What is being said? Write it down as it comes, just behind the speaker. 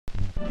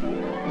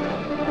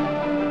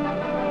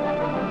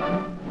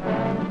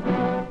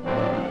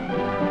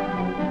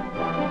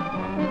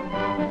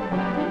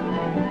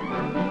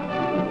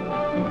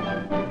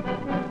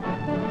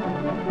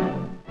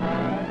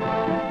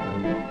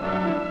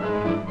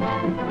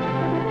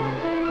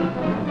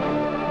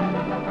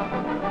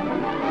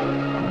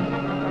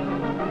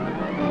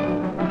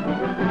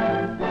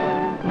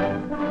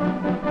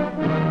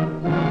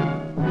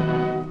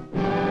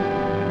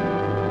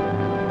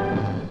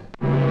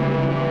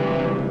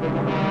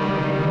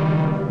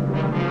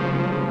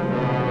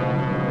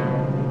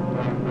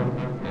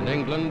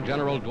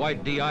General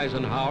Dwight D.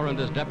 Eisenhower and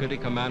his deputy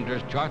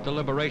commanders chart the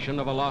liberation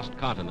of a lost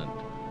continent,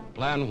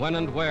 plan when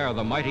and where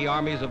the mighty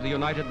armies of the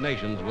United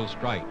Nations will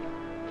strike.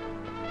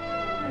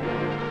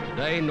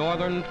 Today,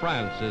 northern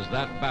France is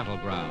that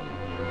battleground.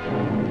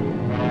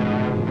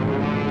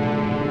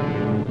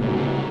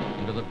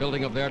 Into the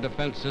building of their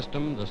defense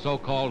system, the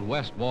so-called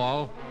West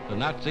Wall, the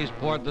Nazis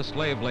poured the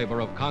slave labor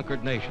of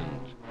conquered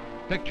nations.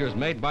 Pictures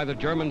made by the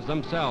Germans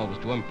themselves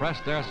to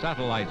impress their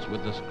satellites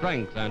with the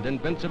strength and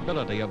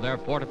invincibility of their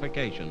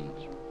fortifications.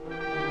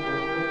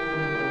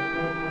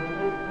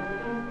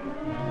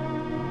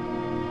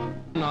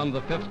 On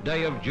the 5th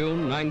day of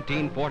June,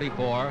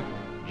 1944,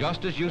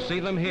 just as you see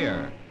them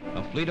here,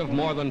 a fleet of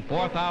more than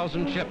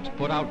 4,000 ships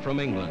put out from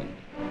England.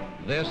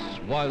 This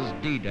was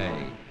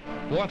D-Day,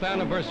 4th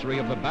anniversary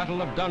of the Battle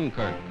of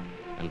Dunkirk,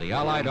 and the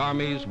Allied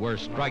armies were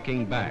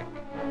striking back.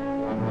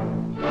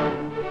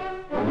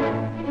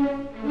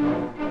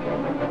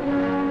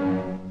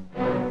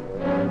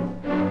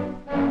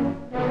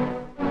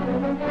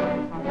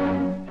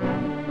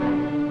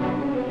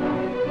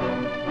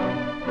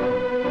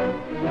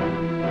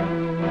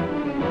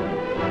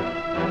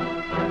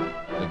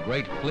 The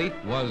great fleet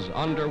was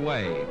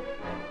underway.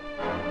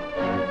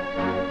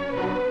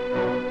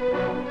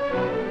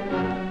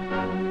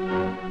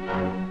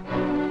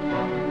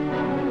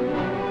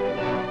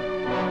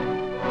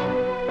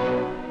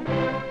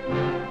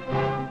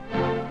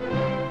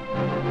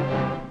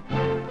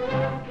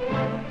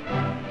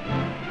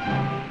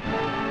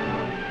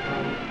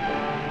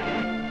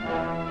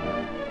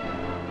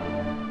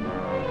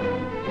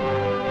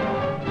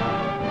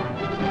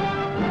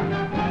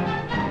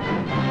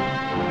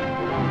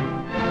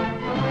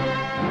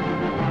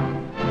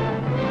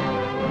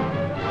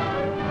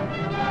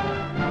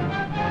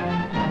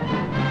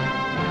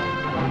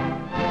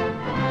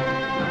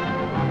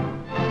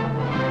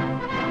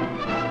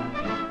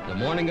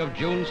 Of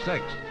June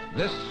 6th,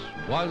 this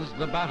was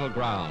the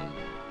battleground.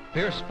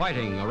 Fierce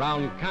fighting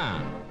around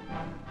Caen.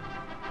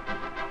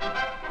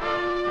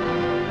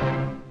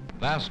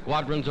 Vast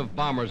squadrons of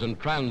bombers and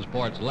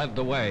transports led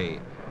the way.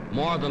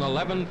 More than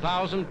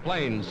 11,000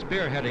 planes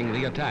spearheading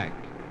the attack.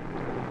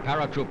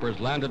 Paratroopers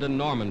landed in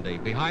Normandy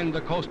behind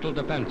the coastal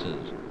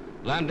defenses.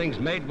 Landings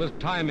made with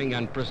timing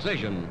and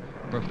precision,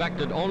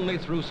 perfected only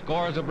through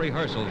scores of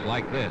rehearsals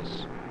like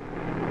this.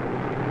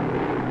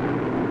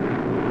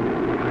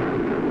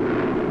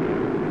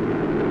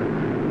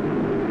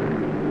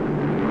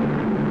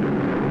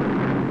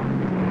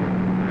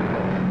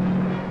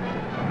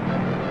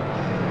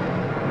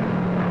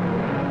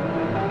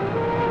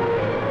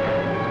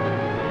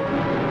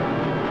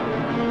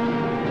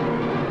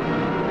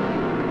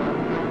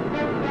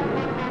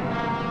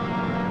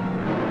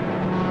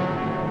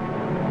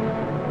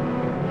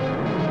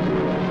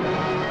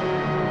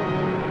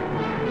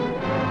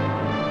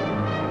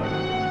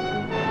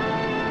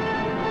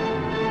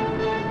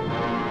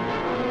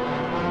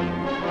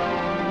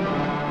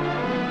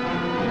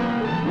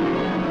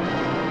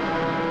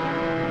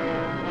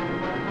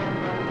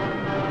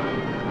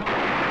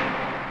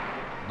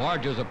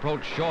 Barges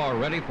approach shore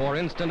ready for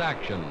instant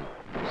action.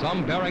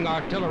 Some bearing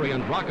artillery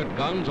and rocket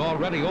guns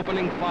already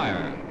opening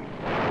fire.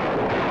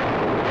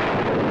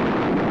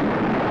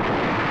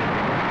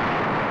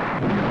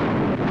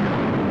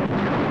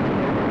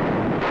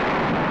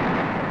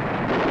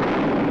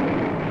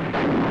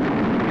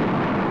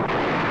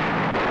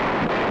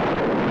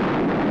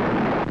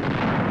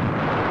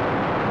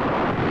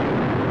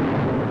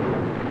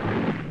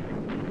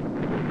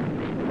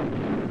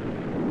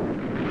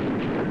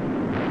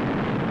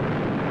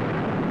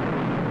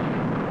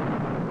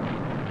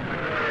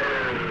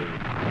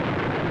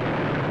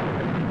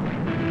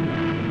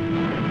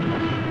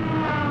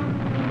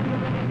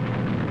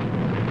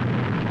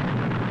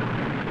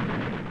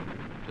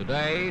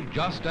 Today,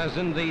 just as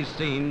in these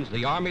scenes,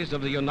 the armies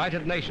of the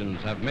United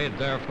Nations have made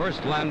their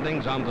first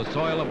landings on the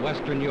soil of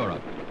Western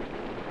Europe.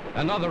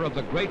 Another of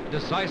the great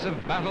decisive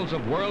battles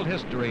of world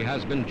history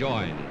has been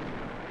joined.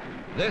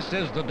 This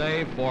is the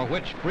day for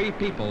which free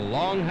people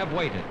long have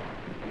waited.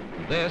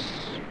 This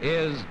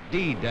is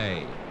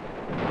D-Day.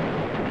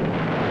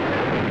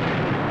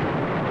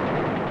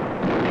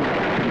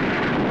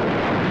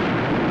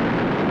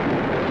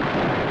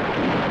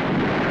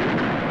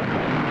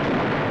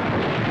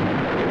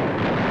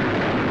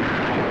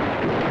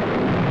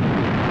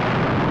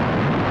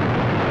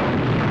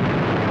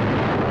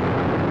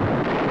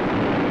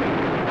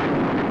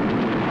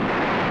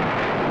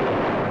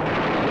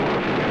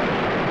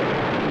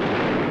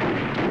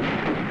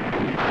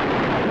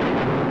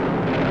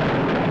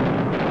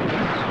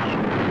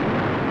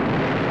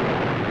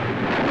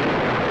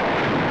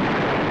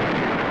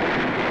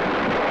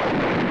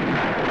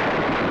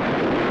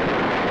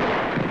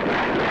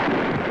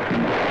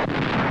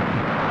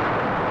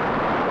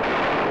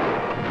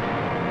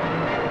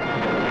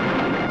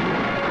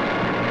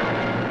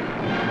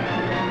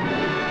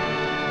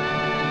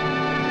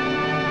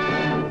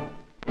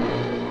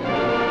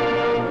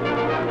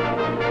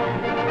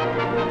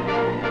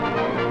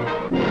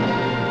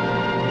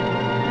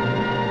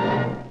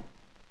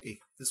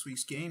 This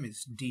week's game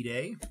is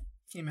D-Day.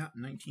 Came out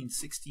in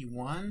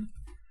 1961,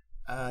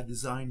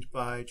 designed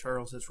by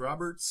Charles S.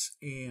 Roberts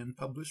and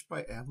published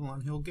by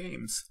Avalon Hill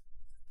Games.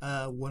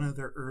 One of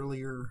their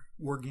earlier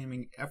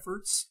wargaming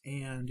efforts,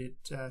 and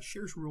it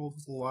shares rules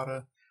with a lot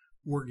of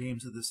war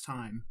games of this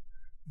time.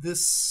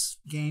 This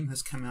game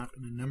has come out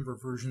in a number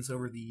of versions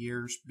over the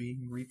years,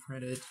 being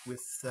reprinted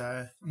with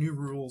new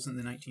rules in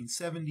the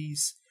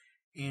 1970s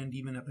and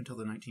even up until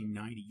the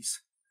 1990s.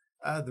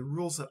 The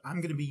rules that I'm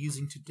going to be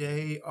using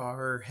today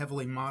are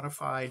heavily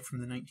modified from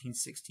the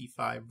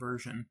 1965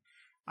 version.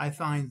 I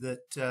find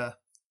that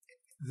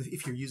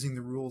if you're using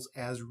the rules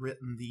as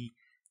written, the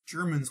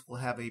Germans will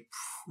have a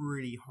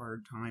pretty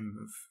hard time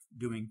of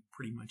doing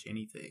pretty much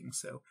anything.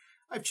 So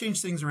I've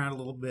changed things around a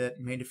little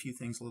bit, made a few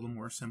things a little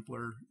more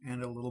simpler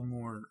and a little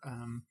more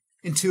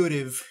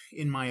intuitive,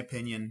 in my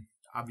opinion.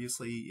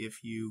 Obviously, if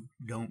you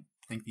don't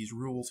think these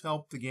rules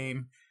help the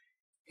game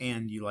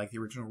and you like the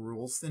original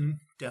rules, then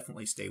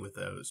definitely stay with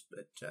those.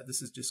 But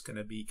this is just going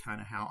to be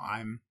kind of how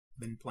I've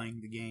been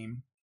playing the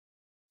game.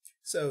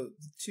 So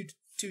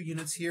two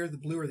units here. The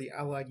blue are the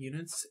Allied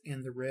units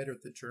and the red are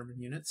the German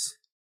units.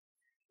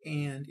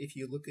 And if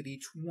you look at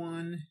each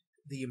one,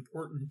 the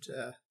important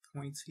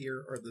points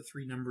here are the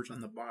three numbers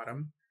on the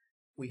bottom.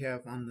 We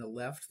have on the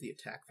left the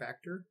attack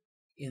factor,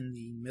 in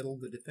the middle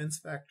the defense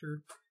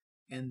factor,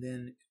 and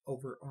then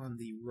over on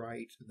the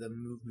right the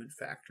movement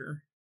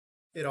factor.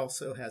 It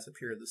also has up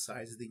here the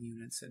size of the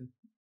units and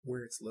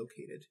where it's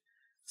located.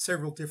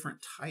 Several different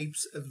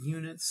types of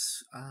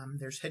units.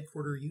 There's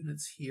headquarter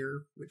units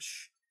here,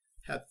 which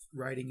have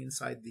writing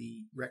inside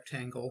the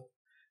rectangle.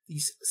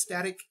 These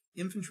static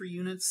infantry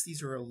units,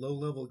 these are a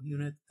low-level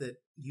unit that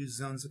use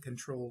zones of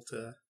control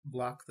to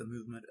block the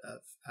movement of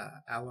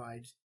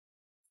Allied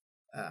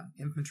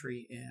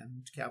infantry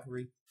and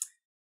cavalry.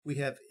 We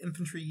have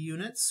infantry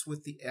units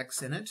with the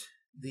X in it.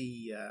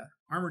 The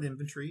armored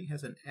infantry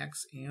has an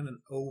X and an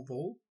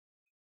oval.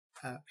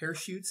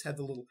 Parachutes have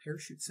the little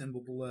parachute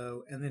symbol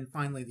below. And then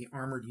finally the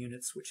armored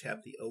units, which have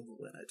the oval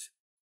in it.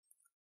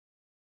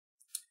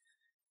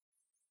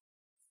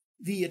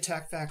 The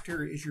attack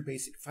factor is your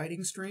basic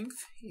fighting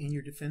strength, and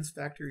your defense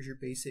factor is your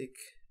basic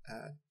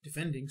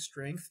defending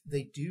strength.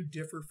 They do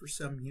differ for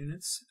some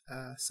units.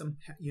 Some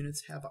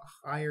units have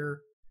a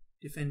higher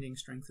defending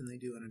strength than they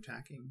do an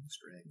attacking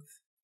strength.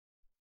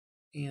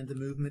 And the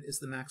movement is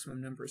the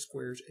maximum number of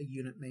squares a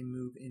unit may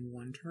move in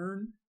one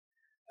turn.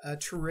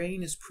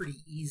 Terrain is pretty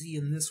easy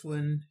in this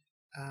one.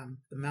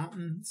 The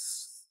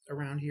mountains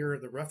around here are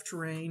the rough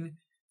terrain.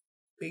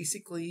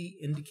 Basically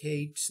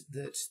indicate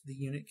that the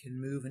unit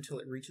can move until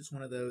it reaches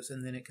one of those,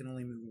 and then it can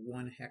only move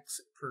one hex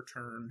per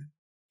turn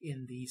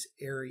in these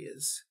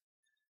areas.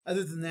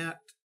 Other than that,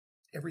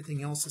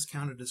 everything else is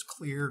counted as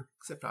clear,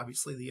 except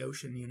obviously the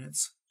ocean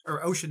units,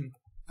 or ocean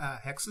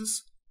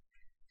hexes.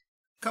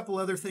 A couple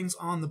other things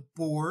on the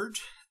board.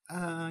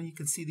 You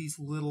can see these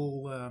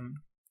little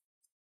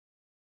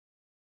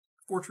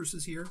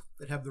fortresses here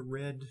that have the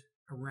red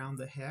around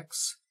the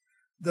hex.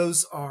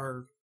 Those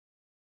are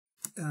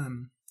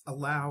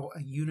allow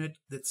a unit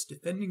that's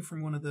defending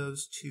from one of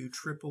those to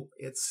triple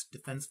its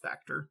defense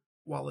factor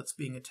while it's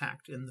being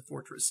attacked in the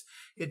fortress.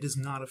 It does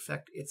not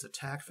affect its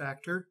attack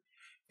factor.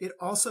 It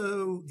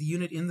also, the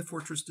unit in the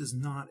fortress does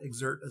not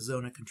exert a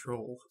zone of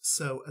control,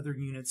 so other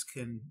units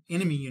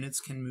enemy units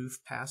can move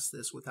past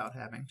this without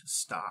having to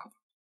stop.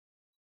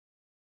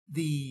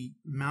 The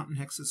mountain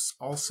hexes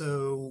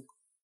also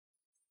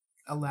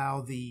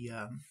allow the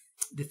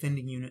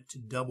defending unit to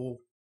double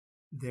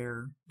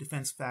their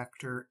defense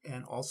factor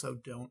and also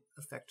don't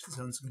affect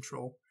zones of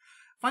control.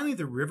 Finally,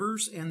 the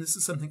rivers, and this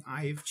is something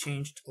I've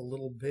changed a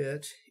little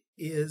bit,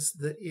 is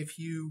that if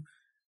you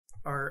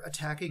are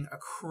attacking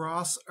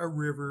across a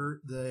river,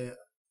 the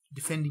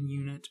defending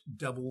unit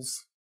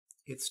doubles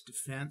its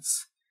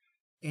defense.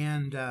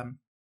 And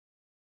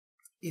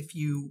if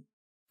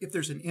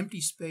there's an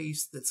empty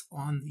space that's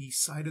on the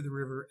side of the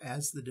river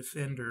as the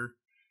defender,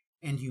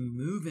 and you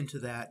move into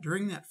that,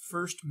 during that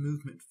first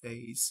movement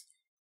phase,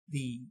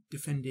 the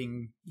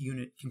defending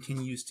unit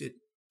continues to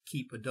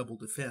keep a double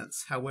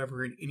defense.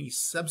 However, in any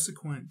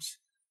subsequent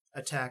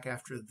attack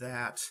after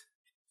that,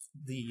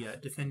 the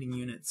defending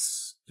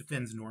units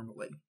defends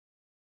normally.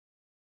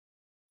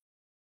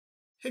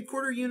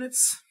 Headquarter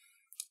units,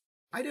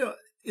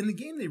 in the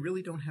game they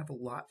really don't have a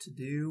lot to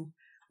do.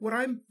 What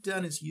I've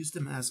done is use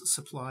them as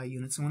supply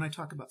units, and when I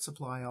talk about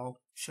supply, I'll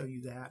show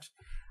you that.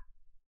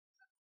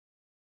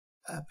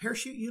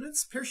 Parachute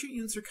units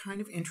are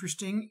kind of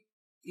interesting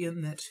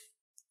in that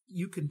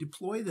you can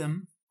deploy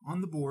them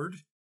on the board,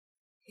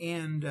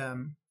 and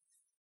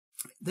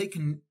they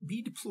can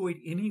be deployed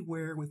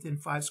anywhere within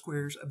 5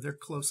 squares of their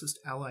closest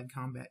allied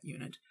combat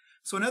unit.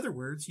 So in other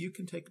words, you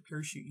can take a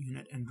parachute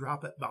unit and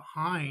drop it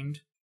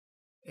behind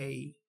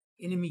a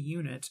enemy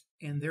unit,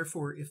 and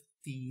therefore if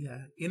the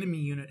enemy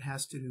unit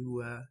has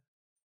to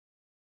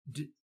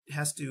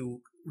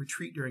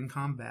retreat during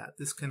combat,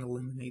 this can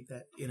eliminate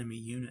that enemy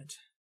unit.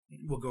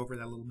 We'll go over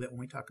that a little bit when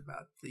we talk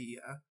about the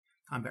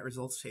combat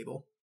results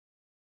table.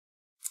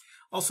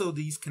 Also,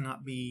 these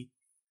cannot be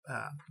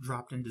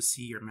dropped into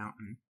sea or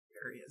mountain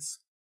areas.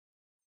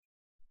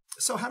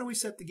 So how do we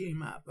set the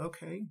game up?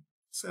 Okay,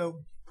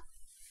 so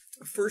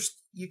first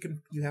you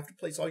have to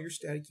place all your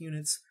static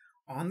units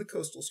on the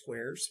coastal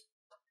squares,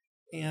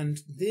 and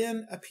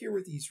then up here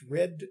where these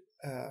red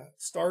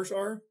stars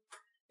are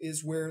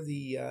is where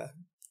the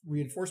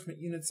reinforcement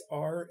units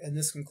are, and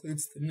this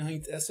includes the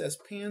 9th SS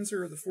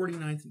Panzer, the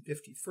 49th and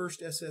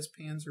 51st SS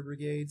Panzer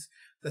Brigades,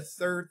 the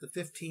 3rd, the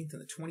 15th, and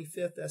the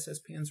 25th SS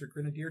Panzer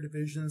Grenadier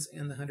Divisions,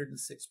 and the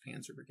 106th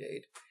Panzer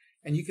Brigade.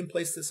 And you can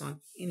place this on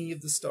any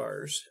of the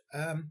stars.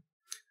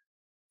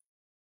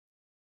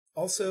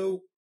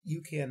 Also,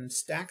 you can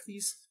stack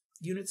these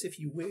units if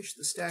you wish.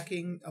 The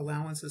stacking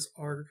allowances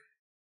are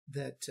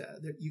that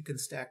you can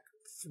stack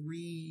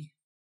 3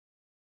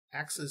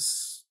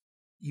 Axis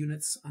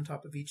units on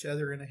top of each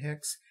other in a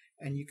hex,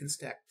 and you can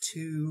stack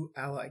 2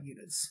 Allied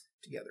units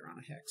together on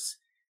a hex.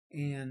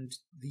 And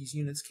these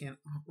units can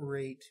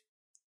operate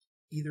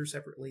either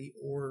separately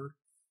or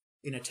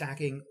in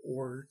attacking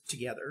or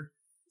together.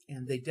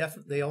 And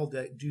they all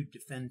do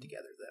defend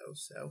together though.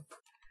 So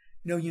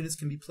no units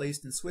can be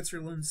placed in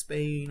Switzerland,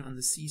 Spain, on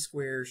the sea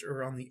squares,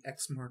 or on the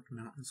X-marked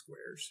mountain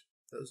squares.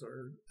 Those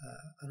are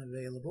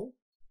unavailable.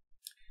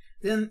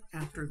 Then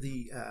after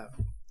the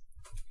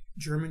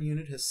German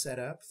unit has set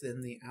up,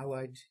 then the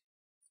Allied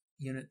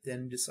unit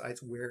then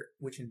decides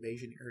which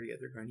invasion area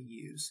they're going to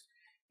use,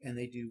 and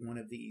they do one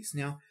of these.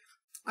 Now,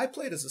 I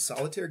play it as a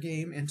solitaire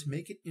game, and to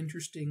make it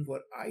interesting,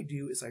 what I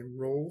do is I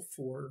roll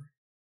for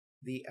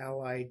the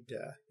Allied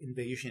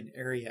invasion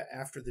area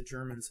after the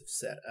Germans have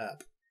set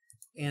up.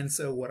 And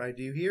so what I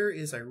do here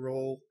is I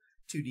roll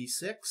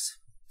 2d6,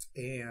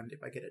 and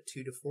if I get a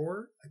 2 to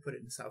 4, I put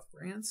it in South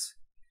France.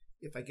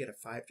 If I get a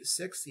 5 to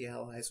 6, the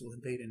Allies will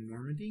invade in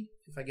Normandy.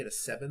 If I get a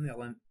 7,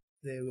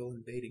 they will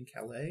invade in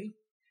Calais.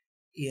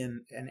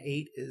 An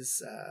 8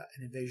 is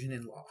an invasion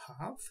in Le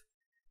Havre.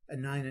 A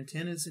 9 and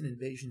 10 is an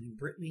invasion in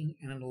Brittany,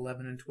 and an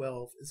 11 and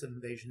 12 is an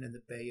invasion in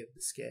the Bay of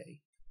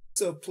Biscay.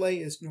 So play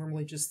is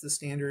normally just the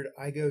standard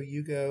I go,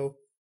 you go,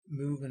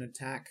 move and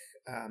attack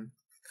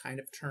kind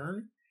of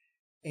turn.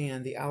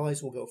 And the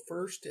Allies will go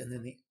first, and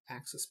then the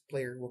Axis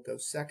player will go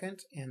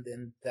second, and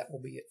then that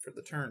will be it for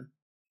the turn.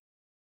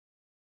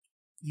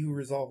 You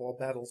resolve all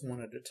battles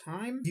one at a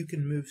time. You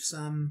can move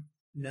some,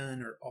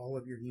 none, or all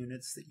of your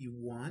units that you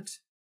want.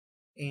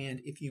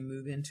 And if you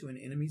move into an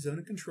enemy zone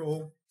of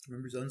control,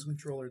 remember zones of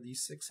control are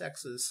these 6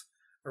 hexes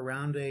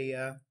around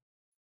an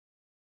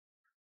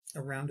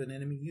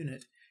enemy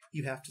unit,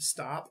 you have to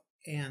stop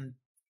and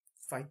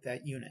fight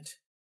that unit.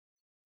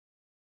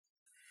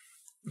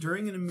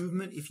 During a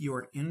movement, if you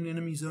are in an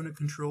enemy zone of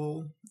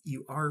control,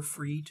 you are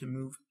free to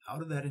move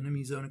out of that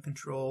enemy zone of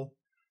control,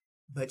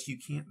 but you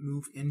can't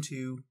move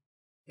into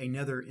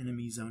another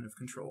enemy zone of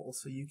control,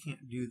 so you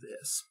can't do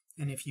this.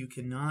 And if you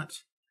cannot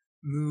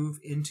move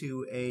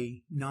into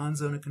a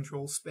non-zone of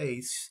control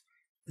space,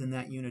 then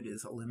that unit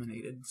is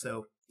eliminated.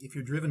 So if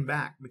you're driven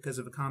back because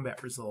of a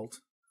combat result,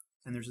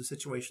 and there's a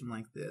situation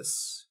like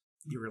this,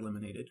 you're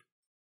eliminated.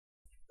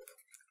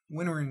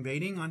 When we're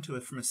invading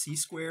from a sea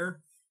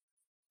square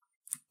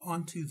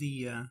onto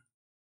the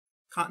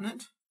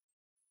continent,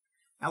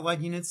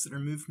 Allied units that are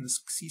moved from the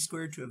sea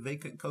square to a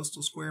vacant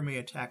coastal square may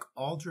attack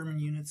all German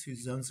units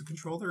whose zones of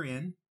control they're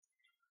in.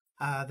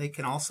 They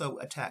can also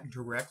attack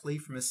directly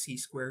from a sea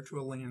square to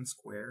a land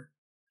square,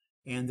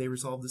 and they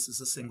resolve this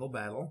as a single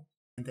battle.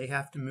 And they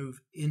have to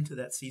move into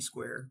that sea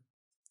square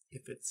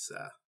if it's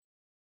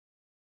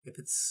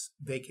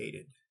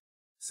vacated.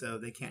 So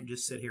they can't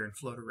just sit here and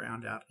float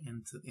around out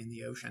in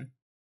the ocean.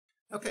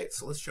 Okay,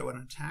 so let's show an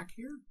attack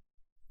here.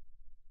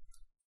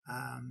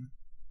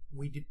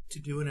 To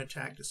do an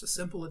attack, just a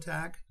simple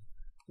attack,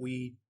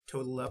 we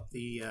total up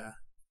the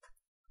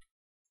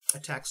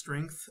attack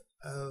strength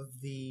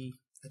of the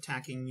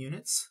attacking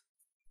units.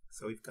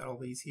 So we've got all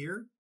these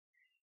here,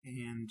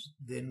 and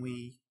then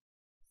we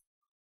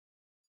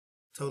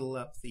total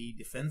up the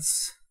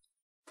defense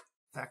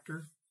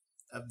factor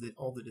of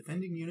all the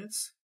defending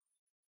units.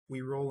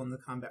 We roll in the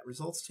combat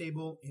results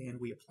table, and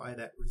we apply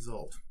that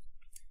result.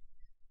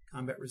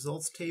 Combat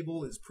results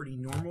table is pretty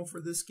normal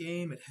for this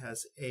game. It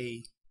has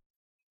a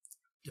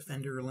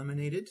defender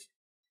eliminated.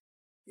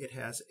 It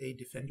has a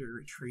defender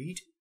retreat.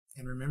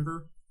 And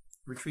remember,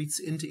 retreats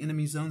into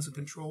enemy zones of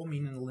control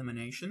mean an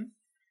elimination.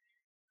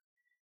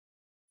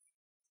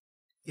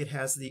 It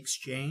has the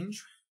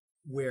exchange,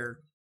 where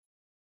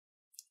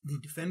the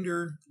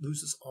defender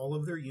loses all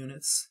of their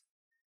units,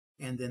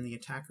 and then the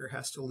attacker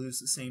has to lose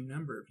the same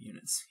number of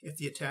units. If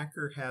the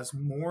attacker has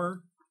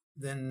more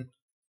than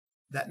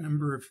that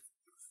number of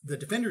the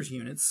defender's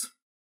units,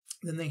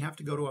 then they have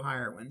to go to a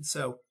higher one.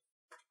 So,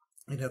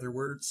 in other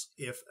words,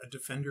 if a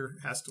defender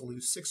has to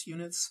lose 6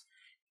 units,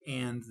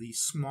 and the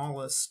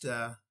smallest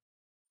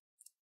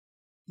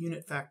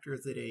unit factor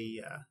that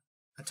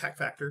attack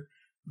factor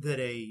that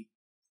a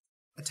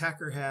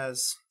attacker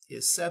has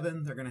is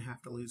 7, they're going to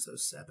have to lose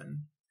those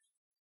 7.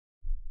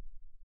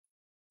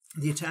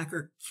 The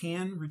attacker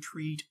can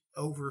retreat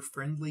over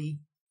friendly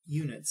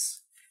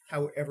units.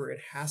 However, it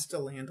has to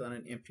land on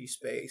an empty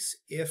space.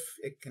 If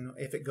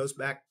it goes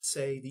back,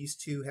 say, these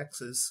 2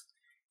 hexes,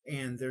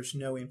 and there's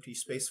no empty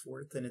space for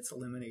it, then it's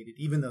eliminated,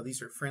 even though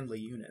these are friendly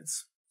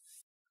units.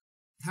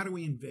 How do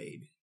we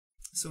invade?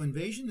 So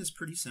invasion is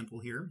pretty simple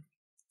here.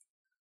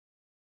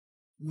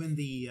 When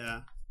the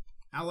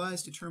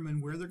allies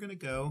determine where they're going to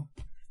go,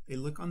 they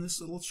look on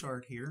this little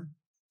chart here.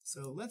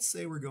 So let's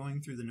say we're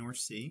going through the North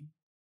Sea.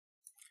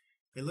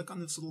 They look on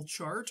this little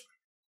chart,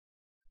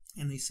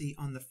 and they see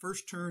on the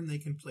first turn they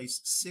can place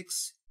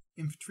 6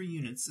 infantry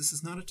units. This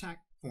is not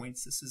attack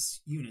points, this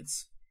is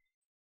units.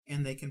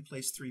 And they can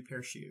place 3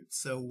 parachutes.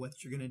 So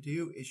what you're going to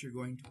do is you're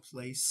going to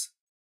place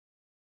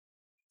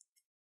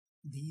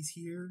these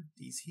here,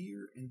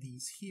 and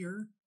these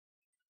here.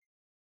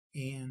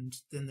 And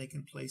then they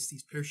can place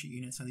these parachute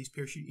units. Now these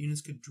parachute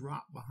units could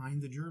drop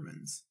behind the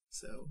Germans.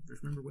 So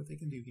just remember what they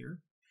can do here.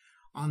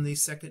 On the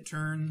second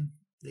turn,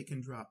 they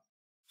can drop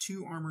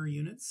 2 armor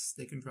units,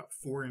 they can drop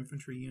 4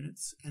 infantry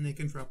units, and they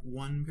can drop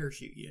 1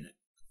 parachute unit.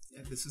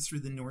 And this is through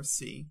the North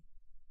Sea.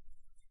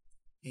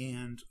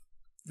 And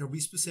there'll be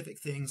specific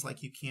things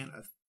like you can't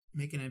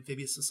make an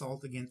amphibious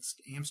assault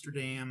against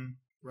Amsterdam,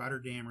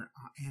 Rotterdam, or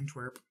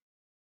Antwerp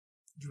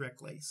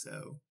directly.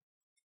 So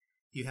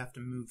you have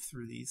to move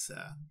through these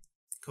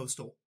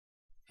coastal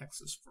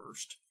hexes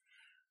first.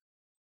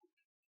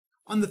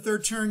 On the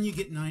third turn, you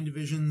get 9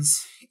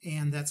 divisions,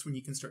 and that's when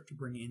you can start to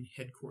bring in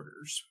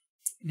headquarters.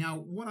 Now,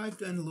 what I've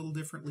done a little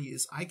differently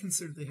is I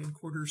consider the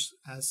headquarters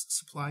as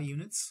supply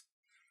units,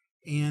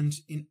 and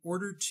in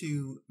order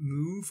to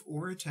move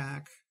or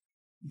attack,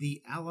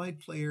 the allied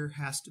player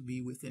has to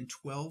be within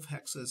 12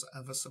 hexes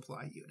of a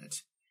supply unit.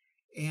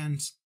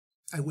 And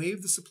I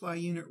waived the supply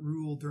unit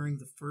rule during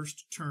the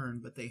first turn,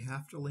 but they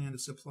have to land a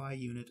supply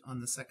unit on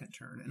the second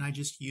turn, and I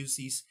just use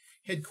these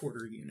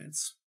headquarter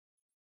units.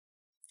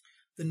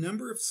 The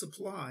number of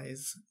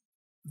supplies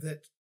the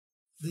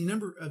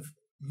number of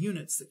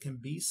units that can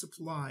be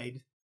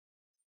supplied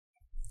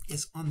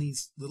is on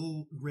these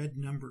little red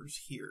numbers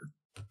here.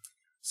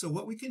 So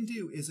what we can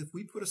do is if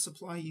we put a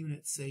supply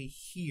unit, say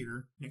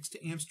here, next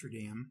to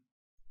Amsterdam,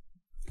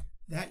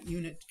 that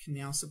unit can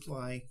now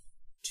supply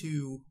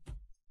 2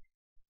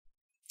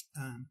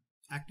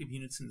 active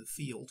units in the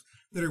field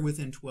that are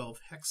within 12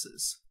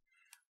 hexes.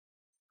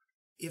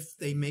 If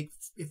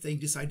they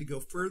decide to go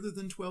further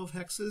than 12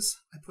 hexes,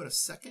 I put a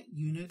second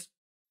unit,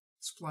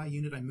 supply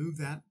unit, I move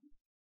that,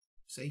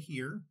 say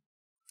here,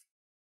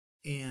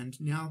 and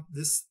now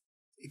this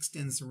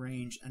extends the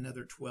range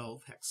another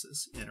 12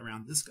 hexes and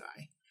around this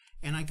guy.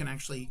 And I can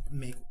actually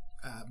make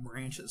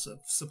branches of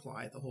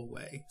supply the whole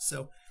way.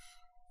 So,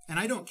 and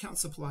I don't count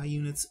supply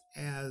units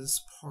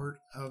as part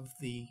of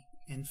the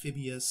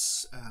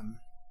amphibious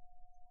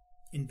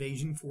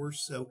invasion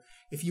force. So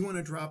if you want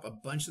to drop a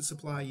bunch of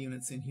supply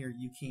units in here,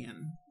 you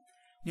can.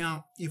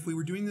 Now, if we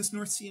were doing this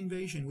North Sea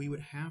invasion, we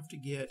would have to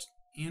get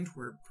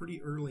Antwerp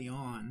pretty early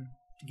on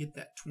to get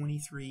that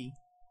 23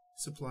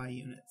 supply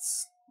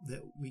units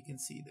that we can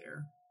see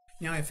there.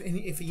 Now, if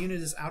a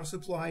unit is out of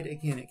supplied,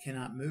 again, it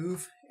cannot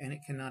move and it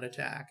cannot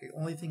attack. The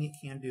only thing it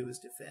can do is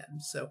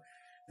defend. So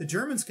the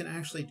Germans can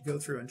actually go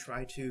through and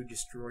try to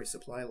destroy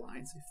supply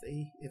lines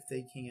if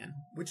they can,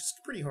 which is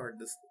pretty hard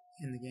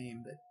in the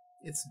game, but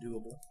it's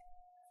doable.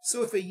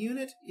 So if a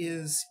unit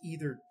is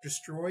either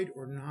destroyed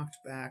or knocked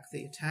back,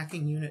 the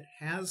attacking unit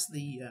has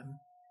the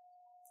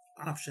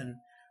option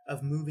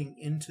of moving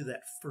into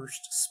that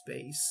first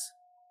space.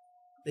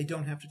 They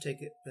don't have to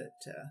take it, but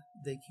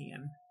they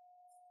can.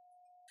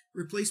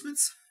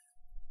 Replacements.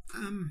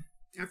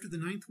 After the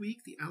 9th week,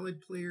 the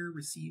allied player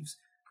receives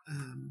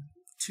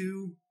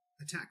 2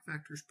 attack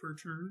factors per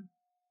turn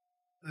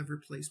of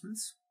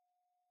replacements.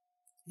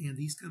 And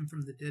these come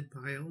from the dead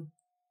pile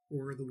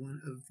or the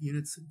one of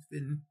units that have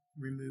been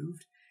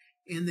removed.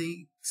 And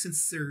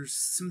since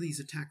some of these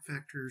attack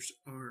factors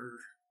are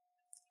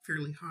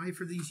fairly high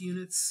for these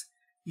units,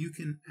 you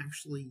can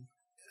actually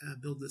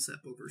build this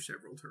up over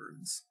several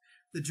turns.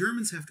 The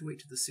Germans have to wait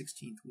to the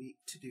 16th week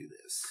to do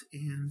this,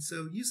 and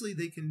so usually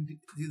they can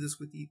do this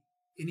with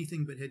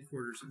anything but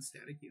headquarters and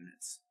static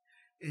units.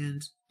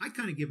 And I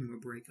kind of give them a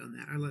break on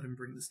that. I let them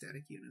bring the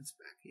static units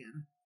back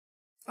in.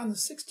 On the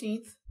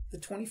 16th, the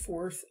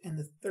 24th, and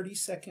the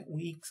 32nd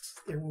weeks,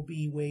 there will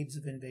be waves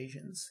of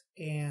invasions,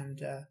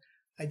 and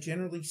I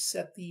generally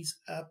set these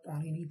up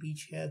on any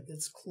beachhead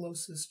that's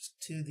closest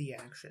to the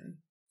action.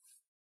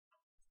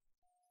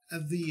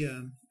 Of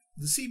the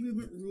sea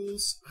movement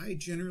rules, I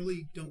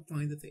generally don't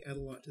find that they add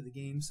a lot to the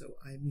game, so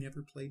I've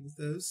never played with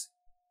those.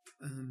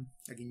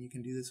 Again, you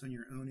can do this on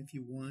your own if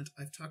you want.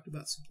 I've talked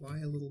about supply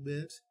a little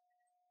bit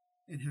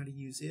and how to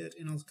use it,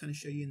 and I'll kind of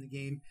show you in the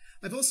game.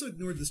 I've also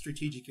ignored the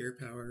strategic air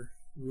power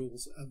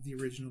rules of the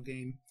original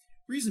game.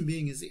 Reason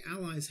being is the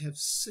Allies have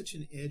such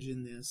an edge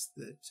in this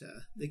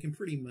that they can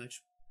pretty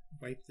much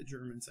wipe the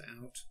Germans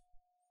out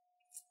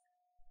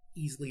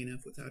easily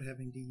enough without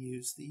having to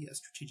use the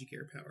strategic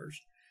air powers.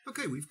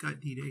 Okay, we've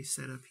got D-Day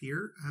set up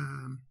here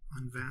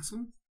on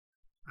Vassal.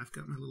 I've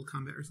got my little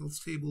combat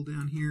results table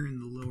down here in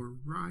the lower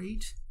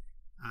right.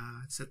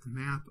 Set the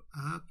map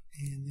up,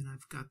 and then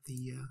I've got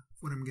the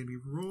what I'm going to be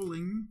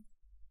rolling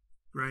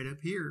right up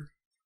here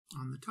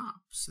on the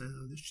top. So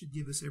this should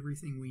give us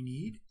everything we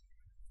need.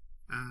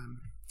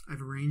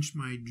 I've arranged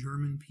my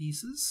German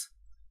pieces.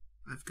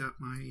 I've got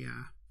my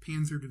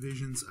Panzer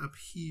divisions up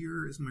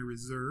here as my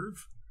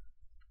reserve.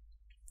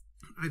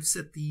 I've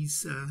set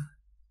these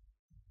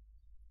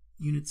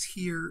units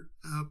here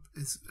up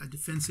as a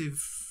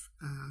defensive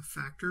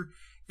factor,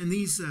 and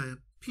these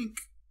pink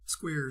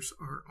squares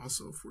are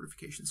also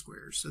fortification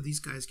squares, so these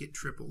guys get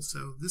triple.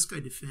 So this guy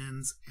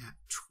defends at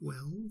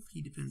 12,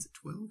 he defends at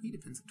 12, he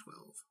defends at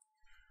 12.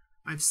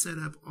 I've set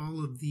up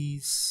all of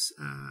these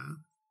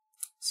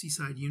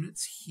seaside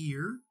units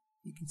here.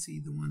 You can see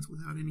the ones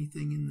without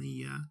anything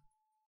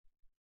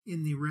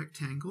in the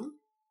rectangle,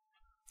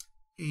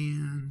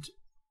 and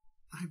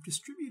I've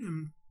distributed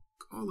them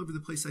all over the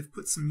place. I've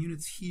put some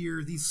units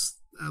here. These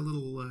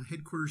little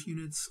headquarters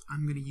units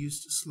I'm going to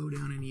use to slow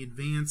down any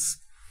advance,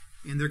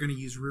 and they're going to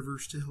use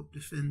rivers to help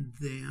defend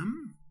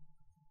them.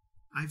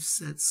 I've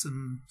set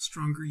some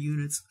stronger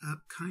units up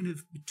kind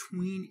of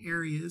between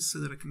areas so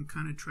that I can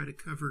kind of try to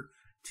cover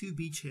two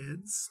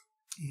beachheads,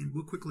 and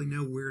we'll quickly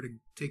know where to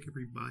take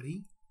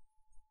everybody.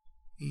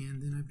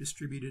 And then I've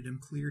distributed them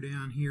clear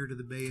down here to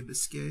the Bay of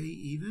Biscay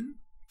even,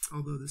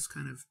 although this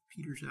kind of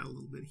peters out a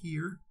little bit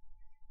here.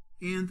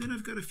 And then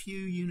I've got a few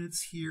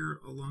units here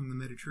along the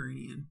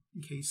Mediterranean.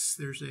 In case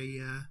there's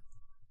a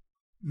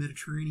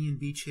Mediterranean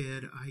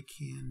beachhead, I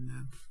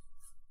can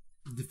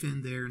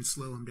defend there and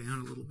slow them down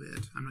a little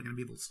bit. I'm not going to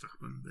be able to stop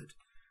them, but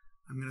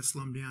I'm going to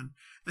slow them down.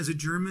 As a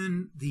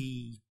German,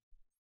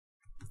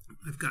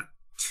 I've got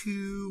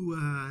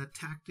two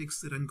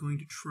tactics that I'm going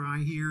to try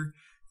here.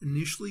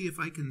 Initially, if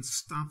I can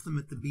stop them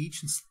at the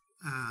beach,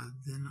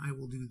 then I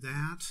will do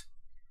that.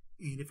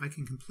 And if I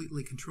can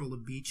completely control the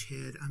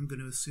beachhead, I'm going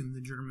to assume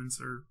the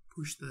Germans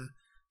push the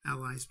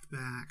Allies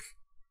back.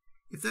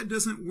 If that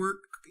doesn't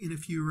work in a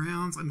few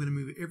rounds, I'm going to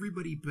move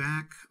everybody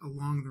back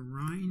along the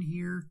Rhine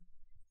here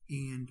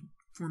and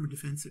form a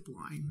defensive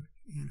line.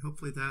 And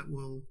hopefully that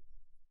will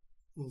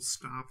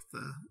stop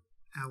the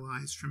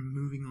Allies from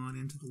moving on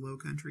into the Low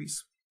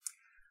Countries.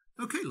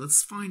 Okay,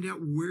 let's find out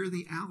where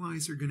the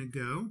Allies are going to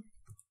go.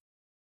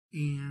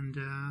 And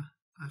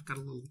I've got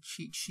a little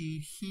cheat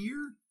sheet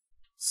here.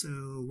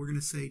 So we're going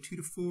to say 2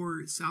 to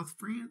 4 is South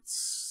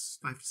France,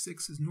 5 to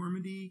 6 is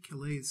Normandy,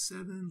 Calais is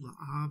 7, Le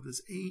Havre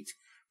is 8,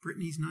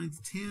 Brittany's 9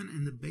 to 10,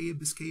 and the Bay of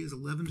Biscay is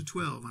 11 to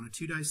 12 on a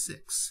 2 dice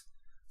 6.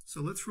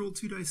 So let's roll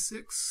 2 dice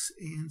 6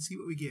 and see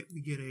what we get.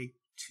 We get a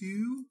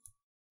 2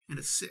 and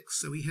a 6,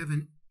 so we have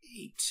an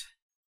 8.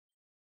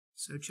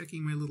 So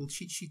checking my little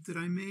cheat sheet that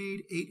I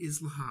made, 8 is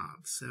Le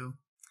Havre, so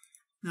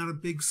not a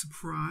big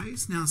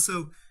surprise. Now,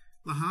 so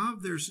Le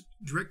Havre, there's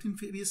direct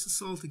amphibious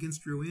assault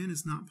against Rouen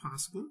is not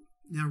possible.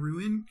 Now,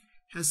 Rouen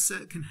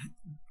can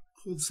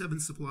hold 7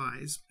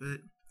 supplies, but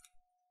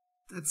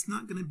that's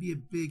not going to be a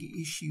big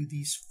issue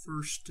these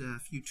first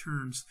few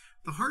turns.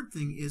 The hard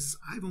thing is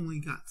I've only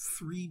got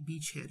 3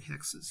 beachhead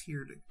hexes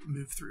here to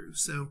move through,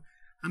 so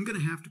I'm going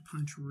to have to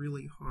punch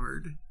really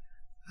hard.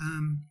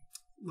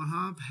 Le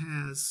Havre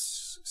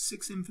has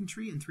 6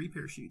 infantry and 3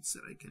 parachutes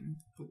that I can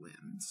pull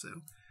in, so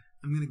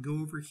I'm going to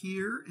go over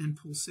here and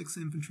pull 6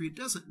 infantry. It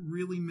doesn't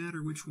really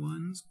matter which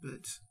ones,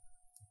 but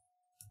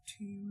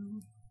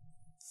 2,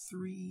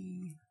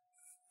 3,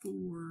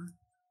 4,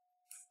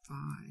 5,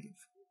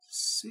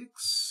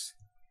 6.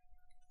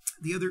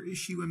 The other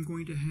issue I'm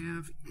going to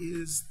have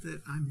is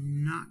that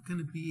I'm not going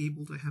to be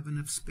able to have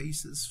enough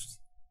spaces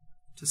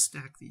to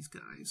stack these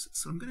guys.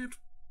 So I'm going to have to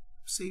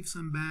save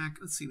some back.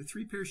 Let's see, with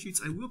 3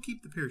 parachutes, I will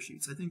keep the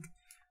parachutes. I think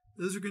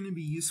those are going to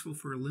be useful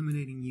for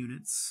eliminating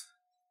units.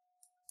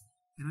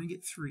 And I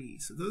get 3,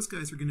 so those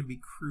guys are going to be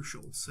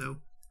crucial.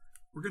 So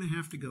we're going to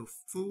have to go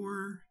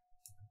 4,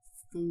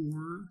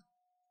 4,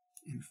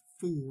 and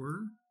 4,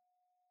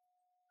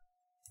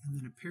 and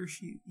then a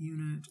parachute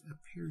unit,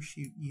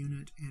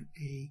 and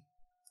a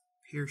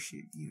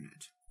parachute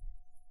unit.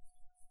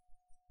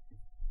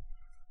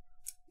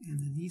 And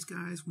then these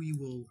guys we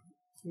will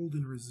hold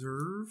in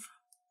reserve.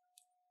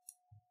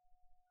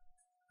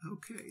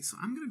 Okay, so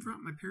I'm going to drop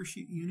my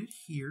parachute unit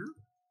here.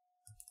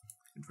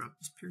 And drop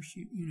this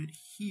parachute unit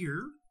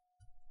here.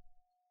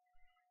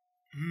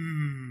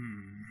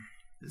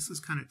 This is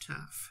kind of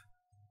tough.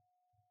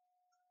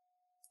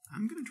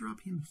 I'm going to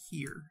drop him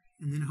here,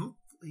 and then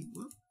hopefully,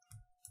 whoop,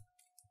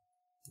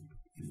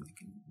 if I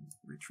can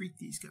retreat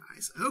these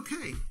guys.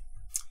 Okay,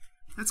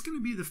 that's going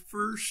to be the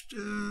first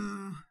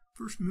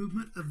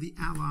movement of the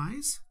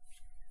Allies.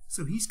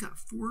 So he's got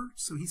 4,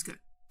 so he's got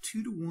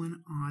 2 to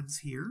 1 odds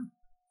here.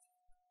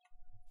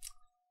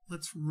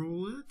 Let's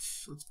roll it.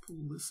 Let's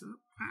pull this up.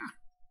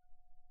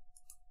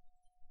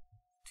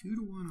 2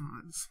 to 1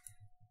 odds.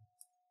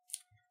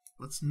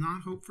 Let's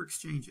not hope for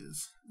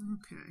exchanges.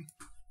 Okay.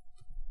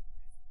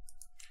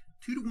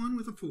 2 to 1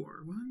 with a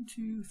 4. 1,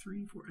 2,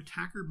 3, 4.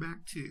 Attacker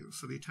back 2.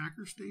 So the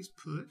attacker stays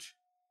put.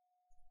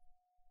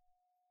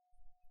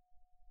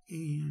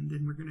 And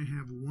then we're going to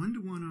have 1 to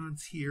 1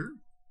 odds here.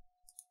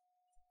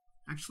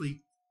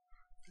 Actually,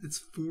 It's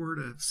 4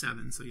 to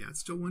 7, so yeah, it's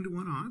still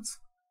 1-to-1 odds.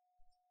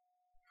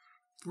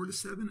 4 to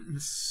 7, and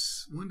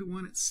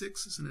 1-to-1 at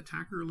 6 is an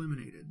attacker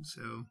eliminated.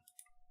 So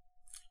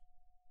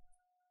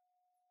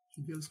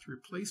he goes to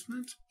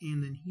replacement,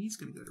 and then he's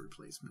going to go to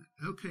replacement.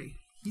 Okay,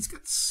 he's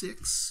got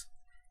 6.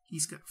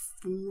 He's got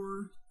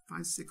 4,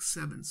 5, 6,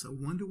 7. So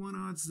 1-to-1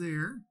 odds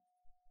there.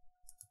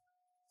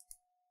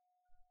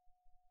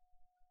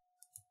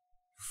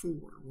 4.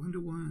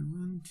 1-to-1.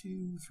 1,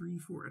 2, 3,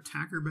 4.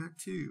 Attacker back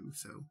 2.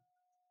 So,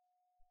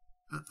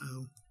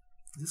 uh-oh.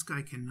 This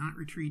guy cannot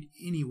retreat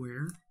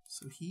anywhere,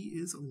 so he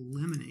is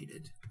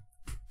eliminated.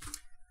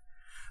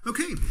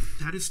 Okay,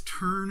 that is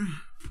turn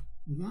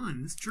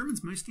 1. This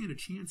Germans might stand a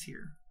chance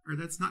here. Or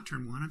that's not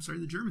turn 1. I'm sorry,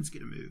 the Germans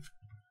get a move.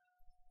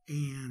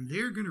 And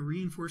they're going to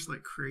reinforce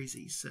like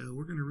crazy. So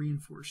we're going to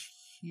reinforce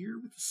here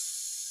with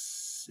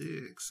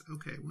 6.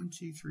 Okay, 1,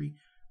 2, 3,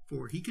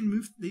 4. He can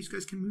move. These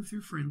guys can move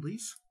through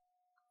friendlies.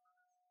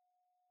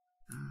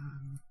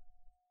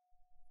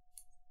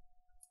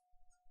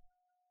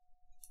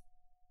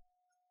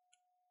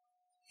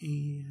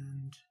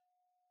 And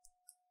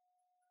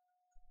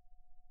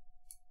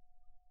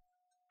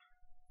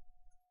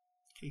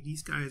okay,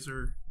 these guys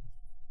are,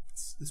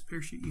 this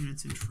parachute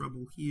unit's in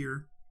trouble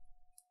here.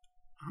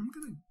 I'm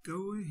gonna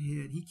go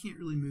ahead. He can't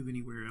really move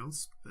anywhere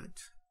else,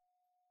 but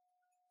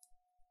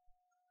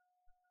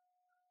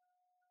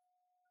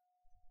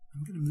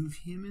I'm gonna move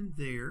him in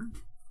there.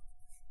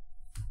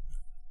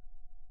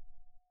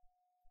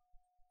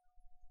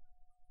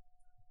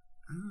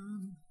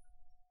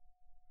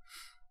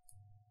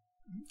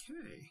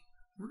 Okay,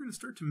 we're going to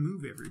start to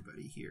move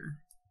everybody here.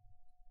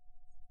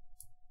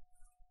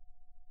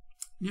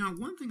 Now,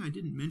 one thing I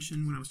didn't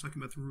mention when I was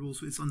talking about the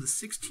rules is on the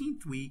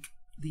 16th week,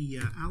 the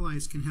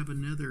Allies can have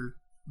another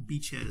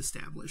beachhead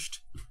established.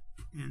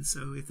 And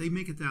so if they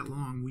make it that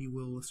long, we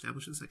will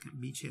establish a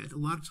second beachhead. A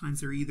lot of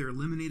times they're either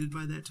eliminated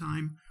by that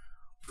time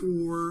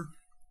or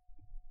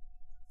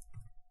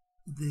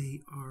they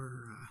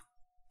are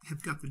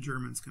have got the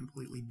Germans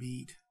completely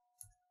beat.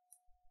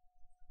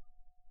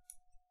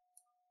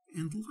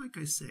 And like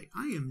I say,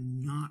 I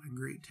am not a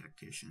great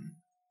tactician.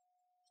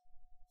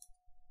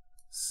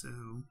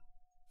 So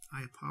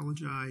I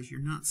apologize.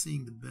 You're not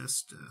seeing the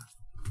best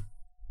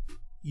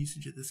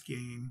usage of this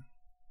game.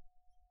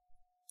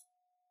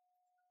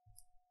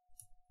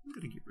 I'm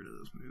going to get rid of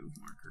those move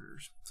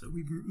markers. So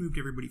we've moved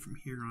everybody from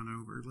here on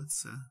over.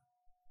 Let's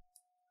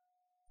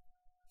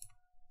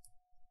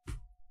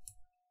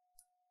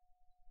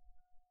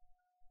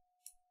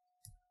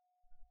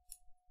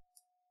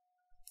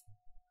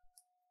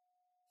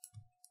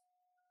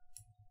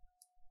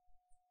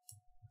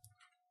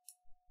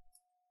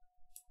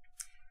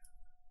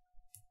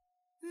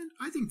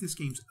I think this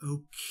game's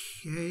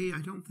okay.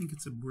 I don't think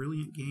it's a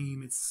brilliant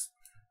game. It's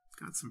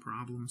got some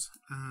problems.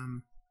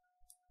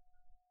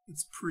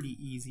 It's pretty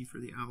easy for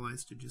the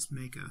Allies to just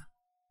make a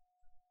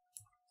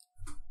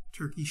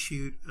turkey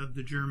shoot of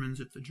the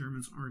Germans if the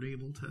Germans aren't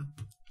able to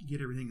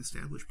get everything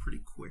established pretty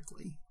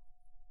quickly.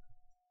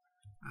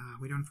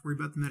 We don't have to worry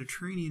about the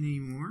Mediterranean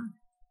anymore.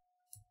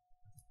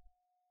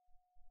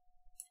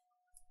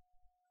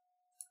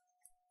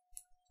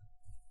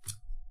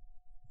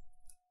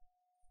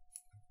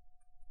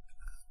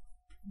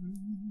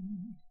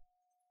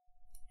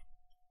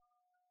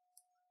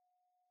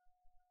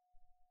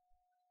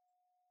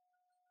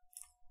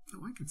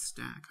 Oh, I can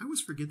stack. I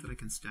always forget that I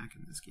can stack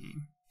in this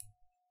game.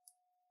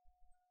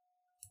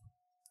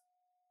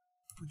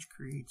 Which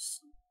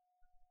creates...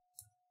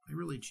 I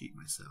really cheat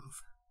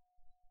myself.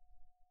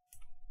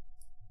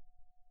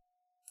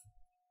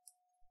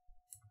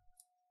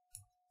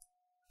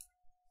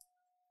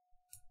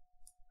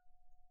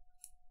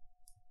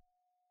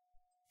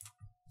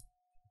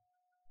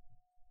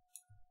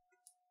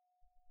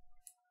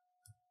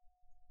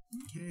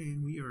 Okay,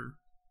 and we are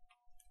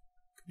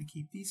going to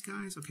keep these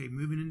guys. Okay,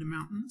 moving into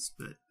mountains,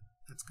 but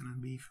that's going to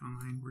be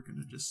fine. We're going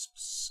to just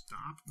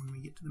stop when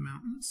we get to the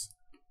mountains.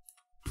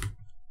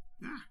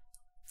 Yeah,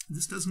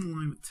 this doesn't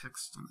align with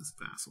text on this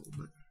vassal,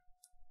 but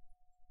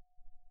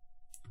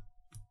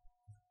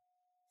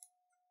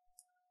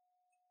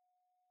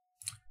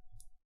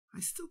I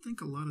still think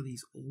a lot of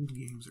these old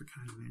games are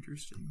kind of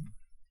interesting.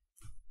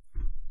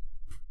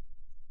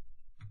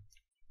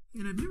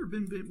 And I've never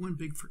been one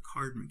big for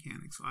card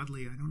mechanics.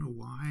 Oddly, I don't know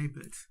why,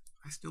 but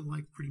I still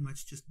like pretty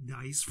much just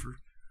dice for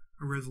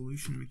a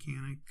resolution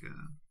mechanic.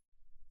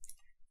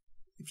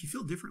 If you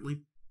feel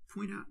differently,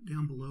 point out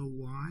down below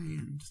why,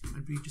 and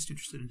I'd be just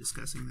interested in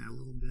discussing that a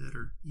little bit,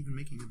 or even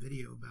making a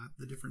video about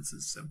the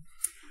differences. So,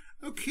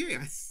 okay,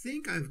 I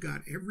think I've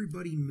got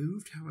everybody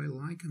moved how I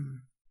like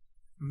them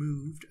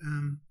moved.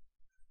 A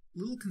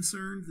little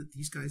concerned that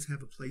these guys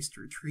have a place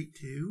to retreat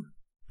to,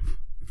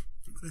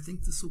 but I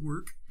think this will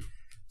work.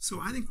 So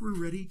I think we're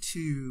ready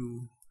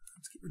to,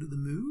 let's get rid of the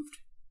moved.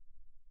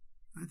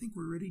 I think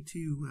we're ready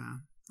to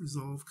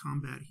resolve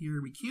combat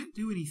here. We can't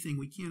do anything.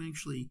 We can't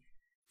actually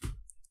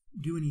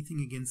do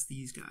anything against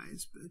these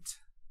guys, but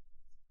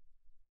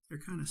they're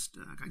kind of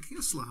stuck. I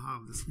guess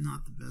Lahav is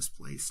not the best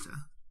place to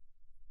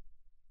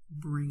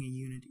bring a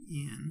unit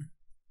in.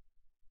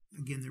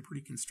 again, they're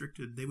pretty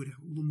constricted. They would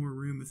have a little more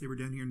room if they were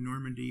down here in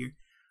Normandy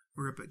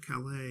or up at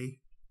Calais.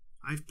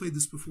 I've played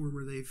this before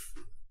where they've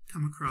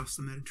come across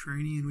the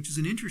Mediterranean, which is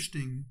an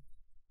interesting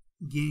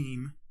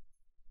game,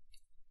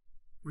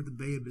 or the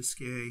Bay of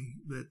Biscay,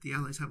 but the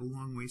Allies have a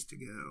long ways to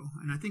go.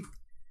 And I think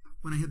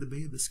when I had the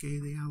Bay of Biscay,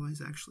 the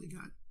Allies actually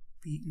got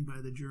beaten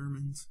by the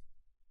Germans.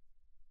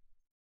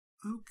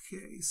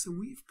 Okay, so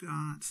we're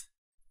going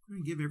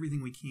to give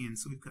everything we can.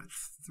 So we've got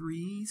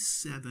 3,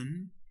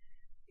 7,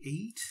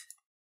 8,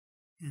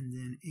 and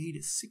then 8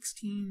 is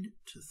 16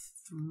 to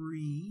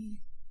 3.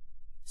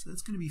 So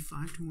that's going to be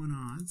 5 to 1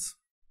 odds.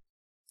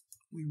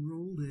 We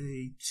rolled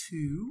a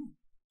 2.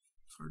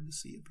 It's hard to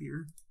see up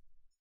here.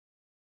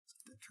 Let's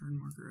get that turn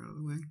marker out of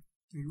the way.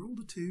 We rolled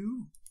a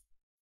 2.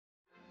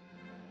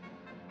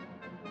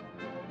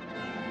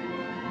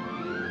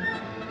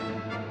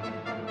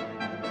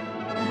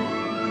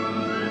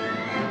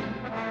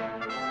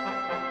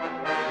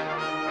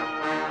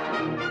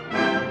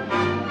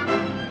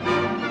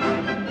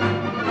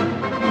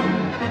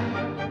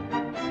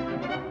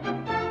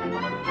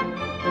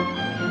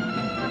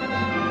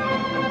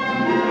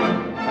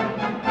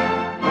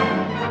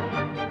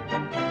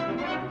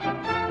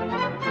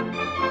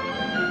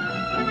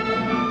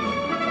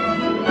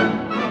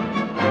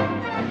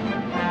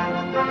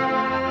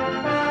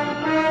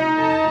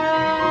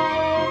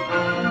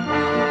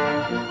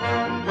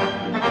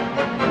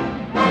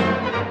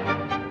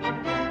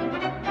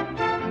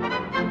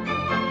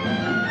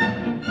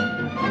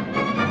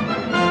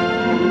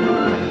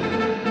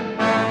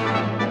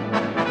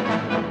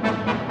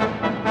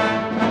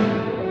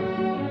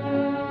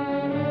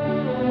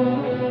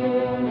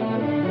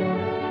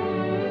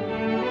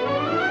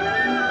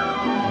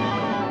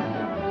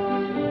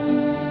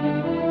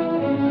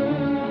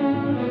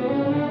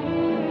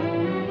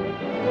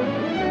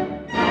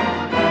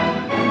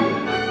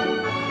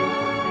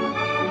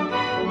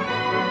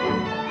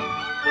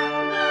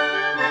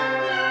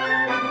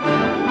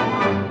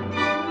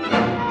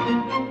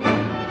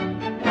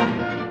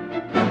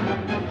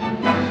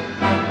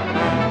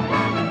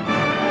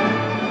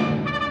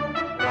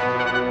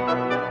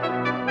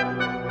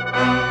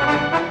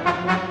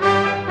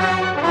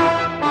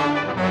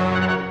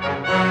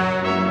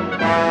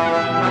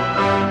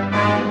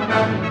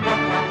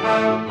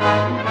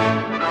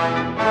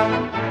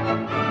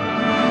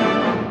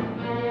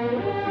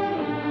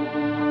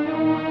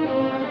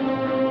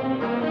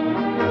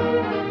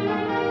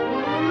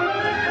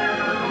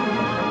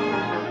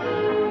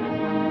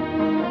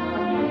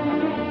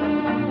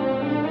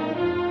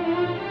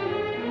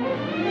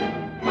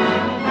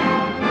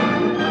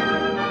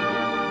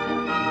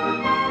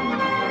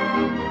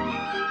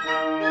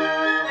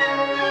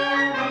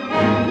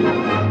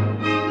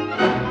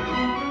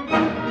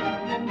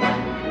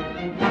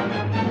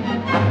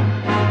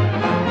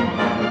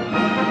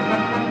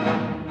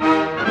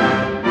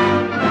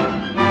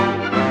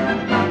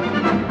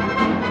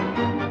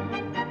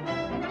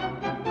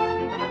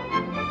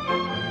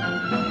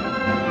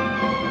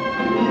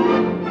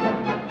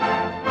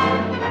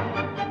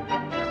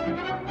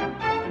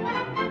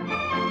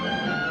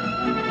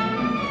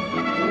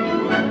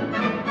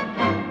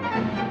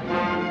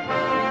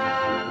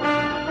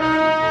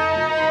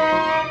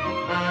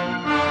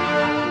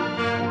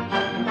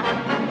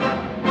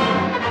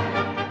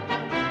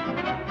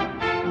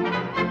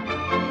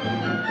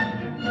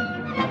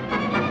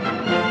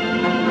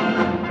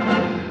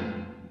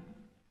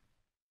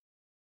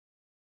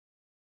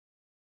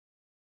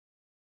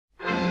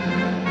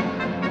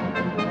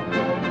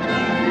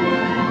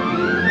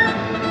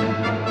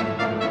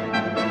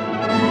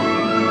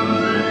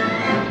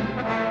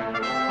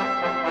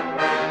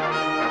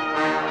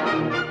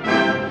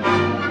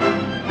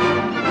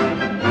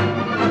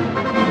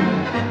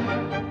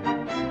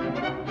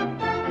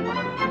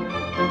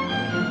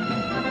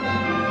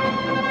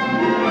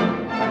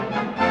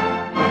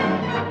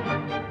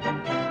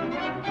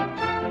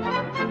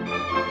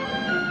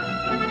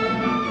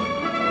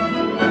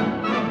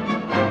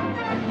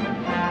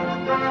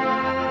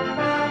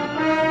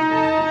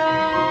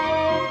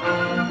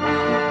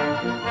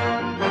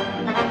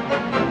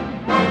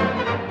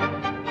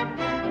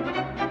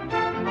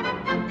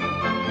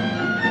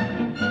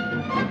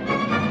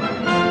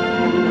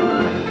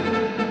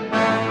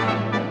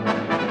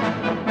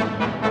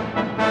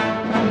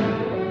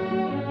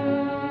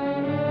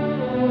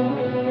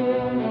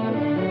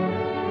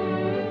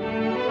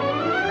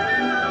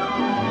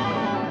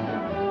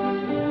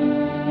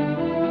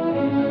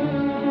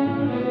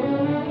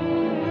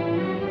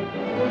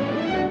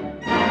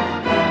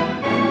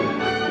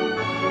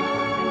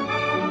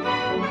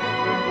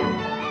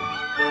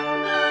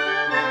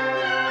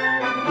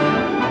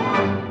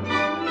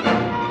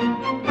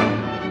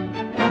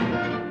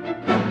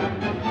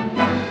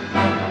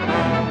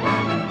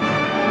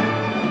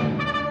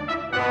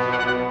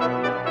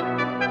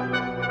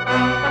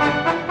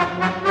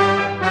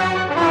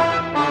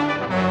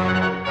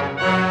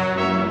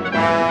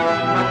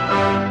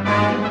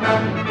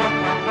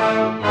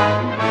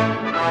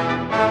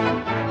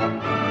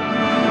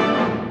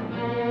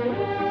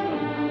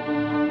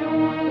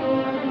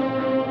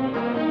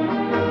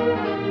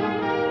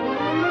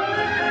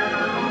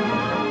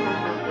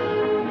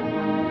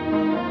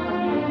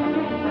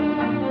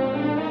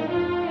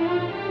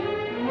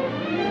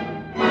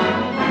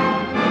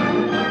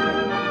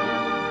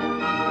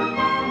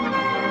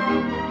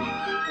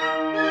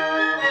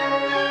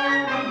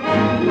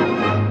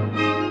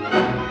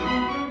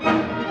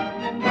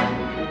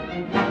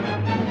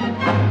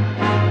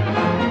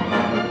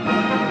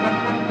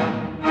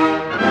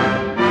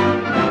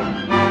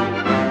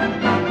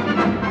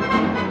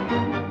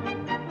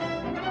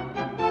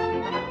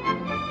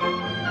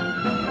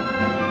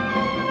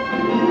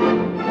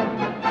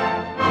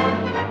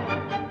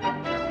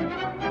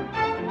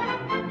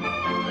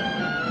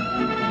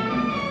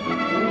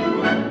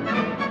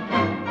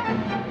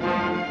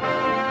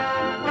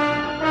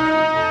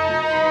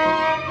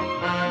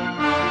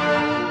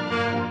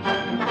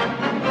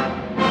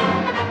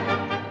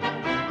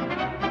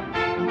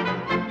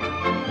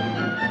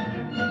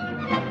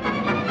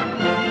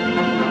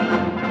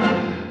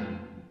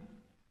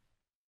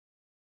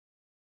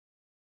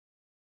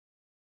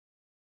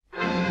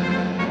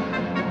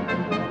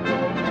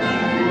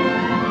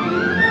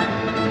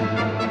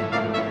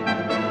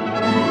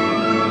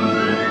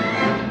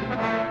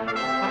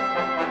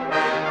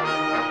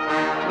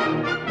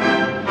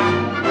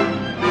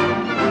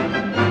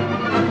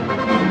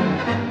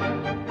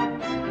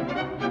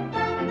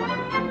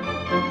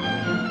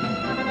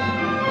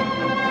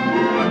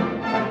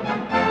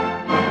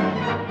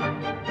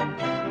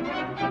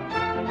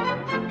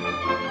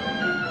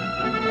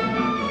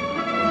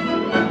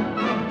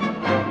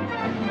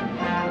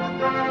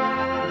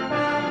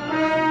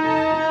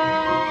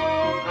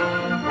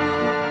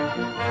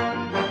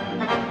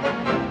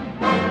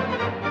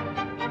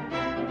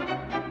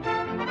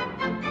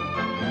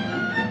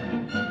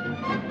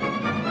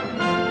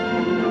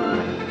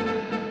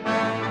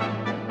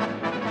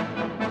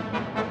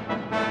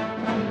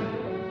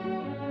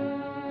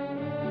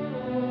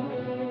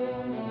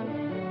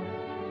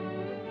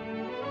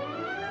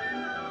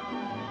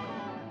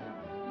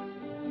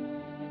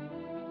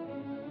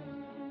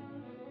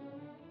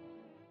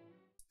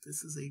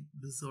 This is a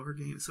bizarre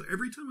game. So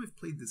every time I've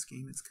played this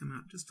game, it's come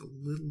out just a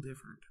little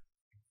different,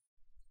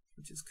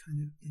 which is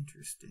kind of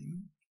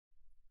interesting.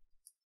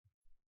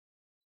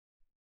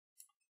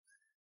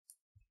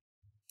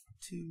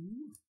 2,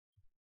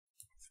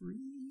 3,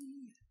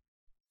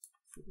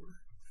 4.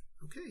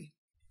 Okay.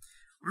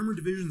 Armor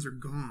divisions are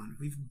gone.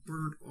 We've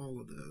burnt all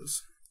of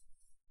those.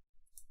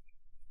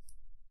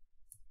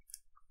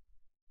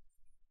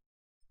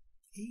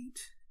 8.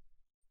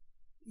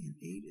 And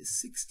 8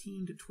 is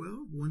 16 to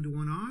 12.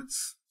 1-to-1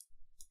 odds.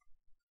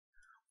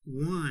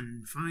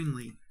 1,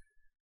 finally.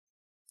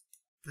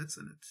 That's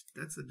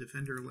a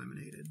defender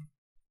eliminated.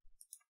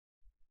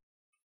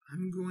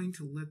 I'm going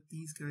to let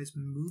these guys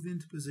move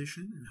into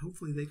position, and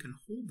hopefully they can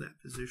hold that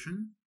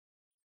position.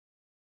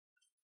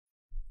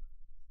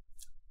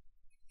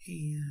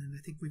 And I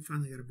think we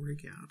finally got a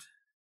breakout.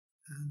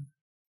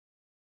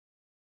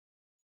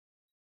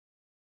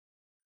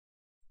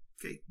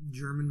 Okay,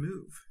 German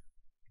move.